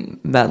in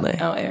Manly.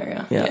 our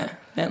area. Yeah.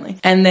 Manly.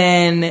 And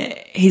then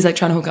he's like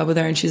trying to hook up with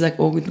her, and she's like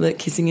awkwardly like,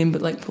 kissing him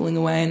but like pulling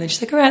away, and then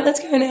she's like, all right, let's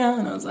go now.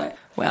 And I was like,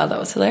 wow, that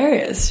was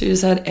hilarious. She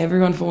just had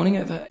everyone fawning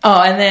over her.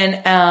 Oh, and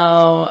then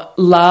our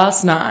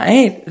last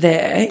night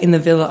there in the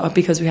villa,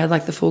 because we had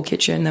like the full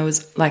kitchen, there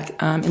was like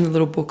in the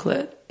little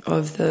booklet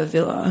of the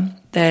villa,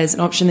 there's an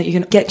option that you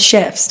can get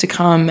chefs to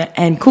come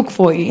and cook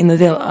for you in the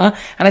villa.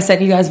 And I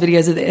sent you guys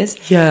videos of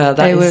this. Yeah,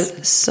 they were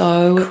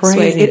so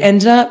crazy. sweet. It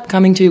ended up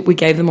coming to, we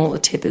gave them all a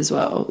tip as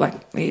well. Like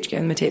we each gave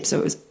them a tip,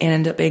 so it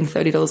ended up being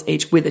 $30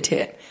 each with a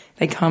tip.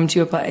 They come to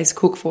your place,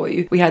 cook for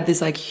you. We had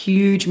this like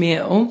huge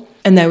meal,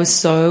 and they were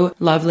so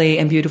lovely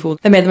and beautiful.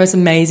 They made the most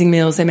amazing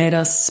meals. They made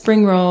us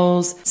spring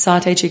rolls,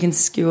 satay chicken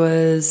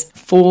skewers,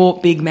 4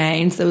 big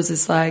mains. There was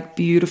this like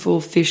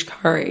beautiful fish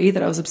curry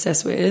that I was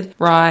obsessed with,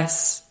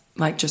 rice,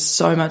 like just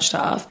so much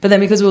stuff. But then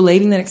because we were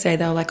leaving the next day,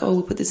 they were like, oh,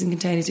 we'll put this in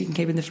containers you can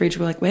keep in the fridge.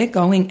 We're like, we're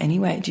going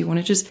anyway. Do you want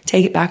to just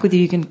take it back with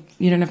you?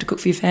 You don't have to cook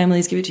for your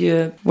families, give it to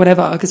your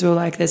whatever. Because we were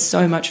like, there's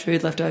so much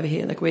food left over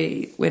here. Like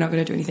we're not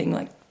going to do anything.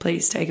 Like,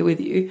 please take it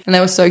with you. And they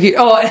were so cute.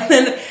 Oh, and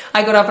then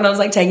I got up and I was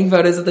like taking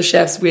photos of the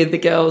chefs with the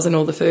girls and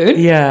all the food.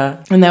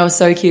 Yeah. And they were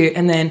so cute.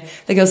 And then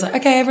the girls were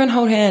like, okay, everyone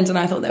hold hands. And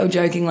I thought they were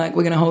joking, like,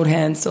 we're going to hold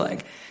hands to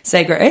like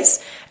say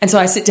grace. And so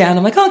I sit down,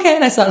 I'm like, oh, okay.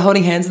 And I start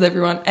holding hands with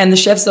everyone. And the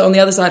chefs are on the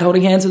other side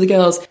holding hands with the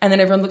girls. And then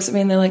everyone looks at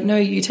me and they're like, no,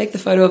 you take the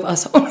photo of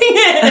us holding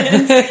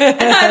hands.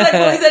 And I like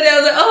fully sat down,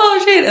 I was like,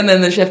 oh shit. And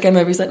then the chef came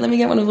over, he's like, let me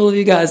get one of all of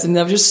you guys. And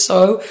they were just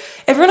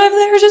everyone over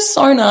there was just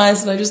so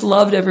nice. And I just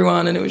loved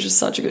everyone. And it was just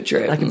such a good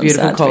trip. Like a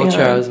beautiful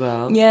culture as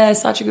well. Yeah,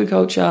 such a good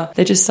culture.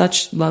 They're just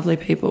such lovely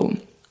people.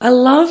 I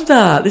love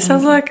that. This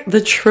sounds like the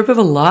trip of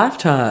a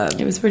lifetime.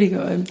 It was pretty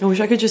good. I wish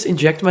I could just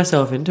inject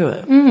myself into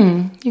it.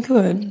 You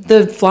could.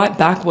 The flight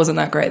back wasn't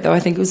that great, though.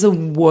 I think it was the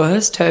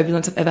worst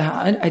turbulence I've ever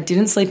had. I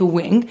didn't sleep a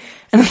wing.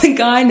 And the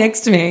guy next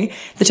to me,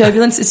 the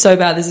turbulence is so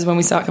bad, this is when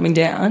we start coming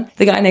down.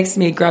 The guy next to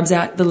me grabs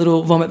out the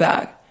little vomit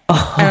bag.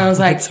 Oh, and I was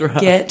like,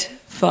 get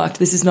fucked.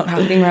 This is not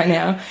happening right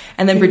now.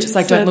 And then Bridget's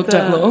like, don't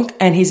look.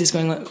 And he's just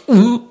going like,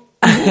 ooh.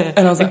 And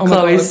I was like, oh my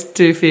Chloe's God.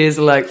 2 fears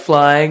are like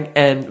flying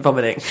and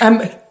vomiting. I'm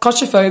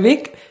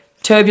claustrophobic,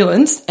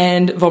 turbulence,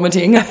 and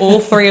vomiting.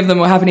 All 3 of them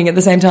were happening at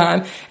the same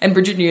time. And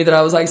Bridget knew that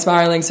I was like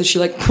spiraling, so she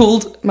like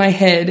pulled my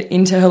head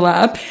into her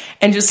lap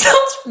and just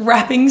starts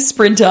rapping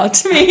Sprinter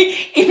to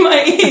me in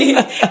my ear.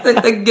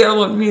 Like the girl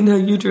wanted me in her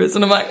uterus.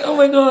 And I'm like, oh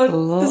my God,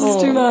 this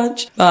is too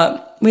much.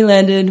 But we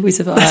landed, we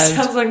survived. That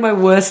sounds like my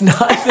worst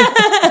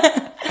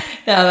nightmare.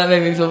 Yeah, that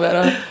made me feel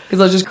better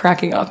because I was just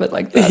cracking up at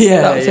like that.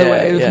 That was her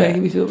way of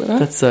making me feel better.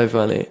 That's so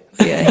funny.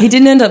 Yeah, he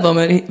didn't end up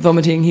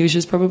vomiting. He was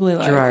just probably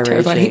like Dry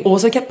terrified. reaching. He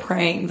also kept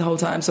praying the whole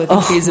time, so I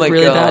think he's a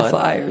really bad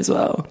flyer as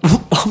well.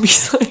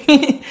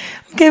 Obviously.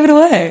 Gave it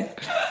away.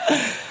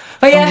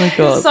 But yeah, Oh my God,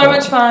 it was so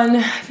much fun.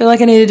 I feel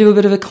like I need to do a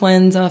bit of a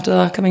cleanse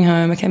after coming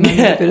home. I came home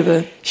with a bit of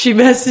a... She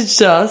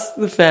messaged us,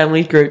 the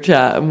family group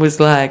chat, and was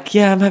like,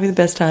 yeah, I'm having the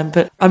best time,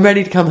 but I'm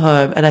ready to come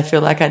home and I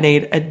feel like I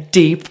need a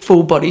deep,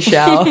 full body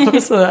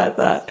shower. So like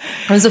that.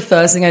 That was the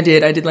first thing I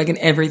did. I did like an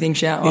everything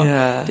shower.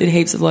 Yeah. Did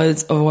heaps of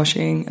loads of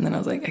washing, and then I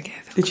was like, okay.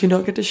 Did you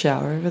not get to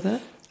shower over there?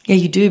 Yeah,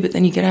 you do, but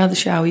then you get out of the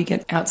shower, you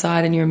get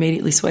outside and you're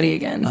immediately sweaty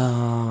again.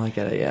 Oh, I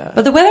get it, yeah.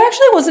 But the weather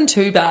actually wasn't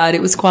too bad.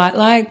 It was quite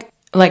like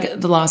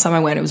the last time I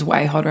went, it was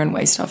way hotter and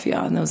way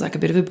stuffier, and there was like a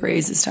bit of a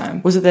breeze this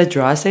time. Was it their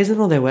dry season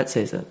or their wet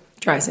season?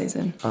 Dry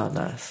season. Oh,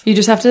 nice. You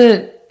just have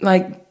to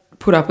like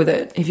put up with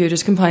it. If you're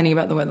just complaining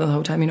about the weather the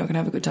whole time, you're not going to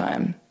have a good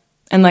time.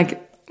 And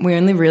like we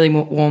only really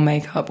wore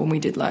makeup when we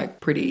did like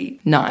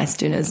pretty nice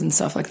dinners and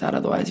stuff like that.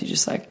 Otherwise, you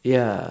just like...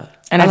 Yeah.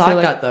 And I I feel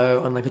like like that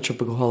though on like a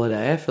tropical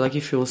holiday. I feel like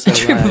you feel so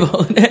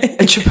holiday.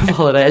 A trip of a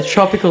holiday, a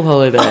tropical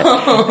holiday.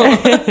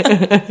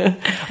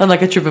 On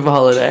like a trip of a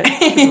holiday.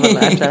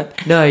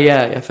 No,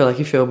 yeah, I feel like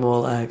you feel more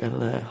like, I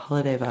don't know,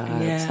 holiday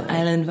vibes. Yeah, like,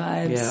 island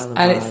vibes.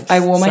 Yeah, I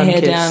wore my hair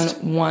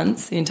sun-kissed. down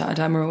once the entire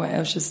time we were away. I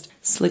was just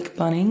slick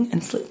bunning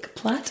and slick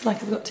plait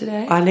like I've got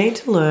today. I need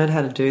to learn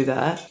how to do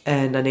that,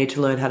 and I need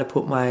to learn how to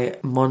put my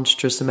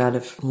monstrous amount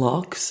of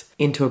locks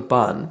into a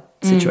bun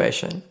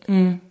situation.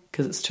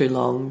 Because it's too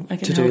long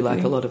to do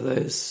like a lot of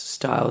those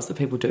styles that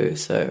people do.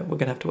 So we're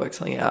going to have to work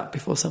something out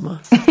before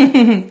summer. All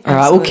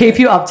right, we'll keep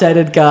you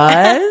updated,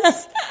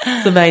 guys.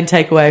 That's the main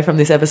takeaway from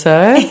this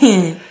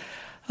episode.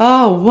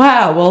 Oh,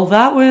 wow. Well,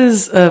 that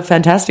was a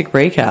fantastic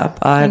recap.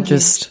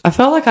 I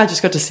felt like I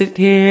just got to sit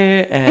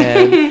here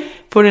and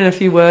put in a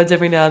few words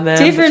every now and then.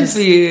 Different for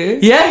you.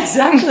 Yeah,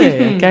 exactly.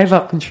 I gave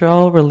up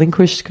control,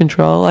 relinquished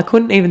control. I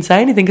couldn't even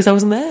say anything because I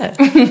wasn't there.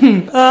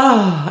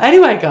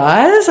 Anyway,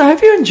 guys, I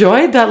hope you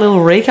enjoyed that little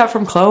recap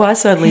from Chloe. I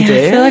certainly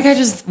did. I feel like I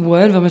just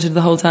word vomited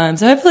the whole time,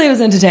 so hopefully it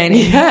was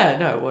entertaining. Yeah,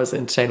 no, it was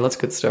entertaining. Lots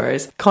of good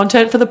stories.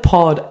 Content for the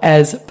pod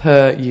as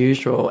per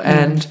usual.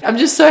 And I'm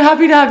just so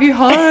happy to have you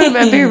home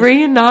and be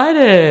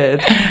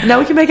reunited. Now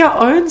we can make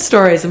our own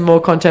stories and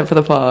more content for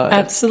the pod.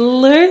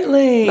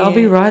 Absolutely. I'll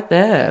be right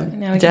there,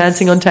 Now we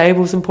dancing on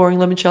tables and pouring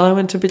limoncello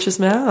into bitches'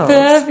 mouths.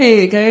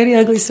 Perfect. Coyote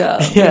Ugly style.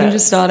 Yeah. We can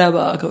just start our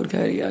bar called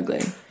Coyote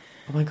Ugly.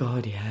 Oh my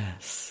God,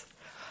 yes.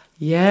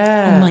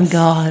 Yes. Oh my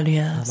God,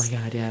 yes. Oh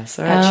my God, yes.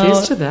 All right,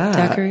 cheers to that.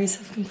 Daiquiris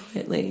have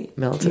completely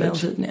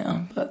Melted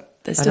now, but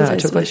they I still know, I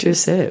taste took like 2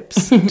 delicious.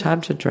 sips.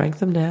 Time to drink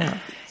them now.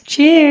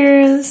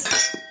 Cheers.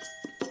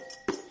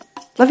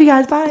 Love you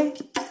guys. Bye.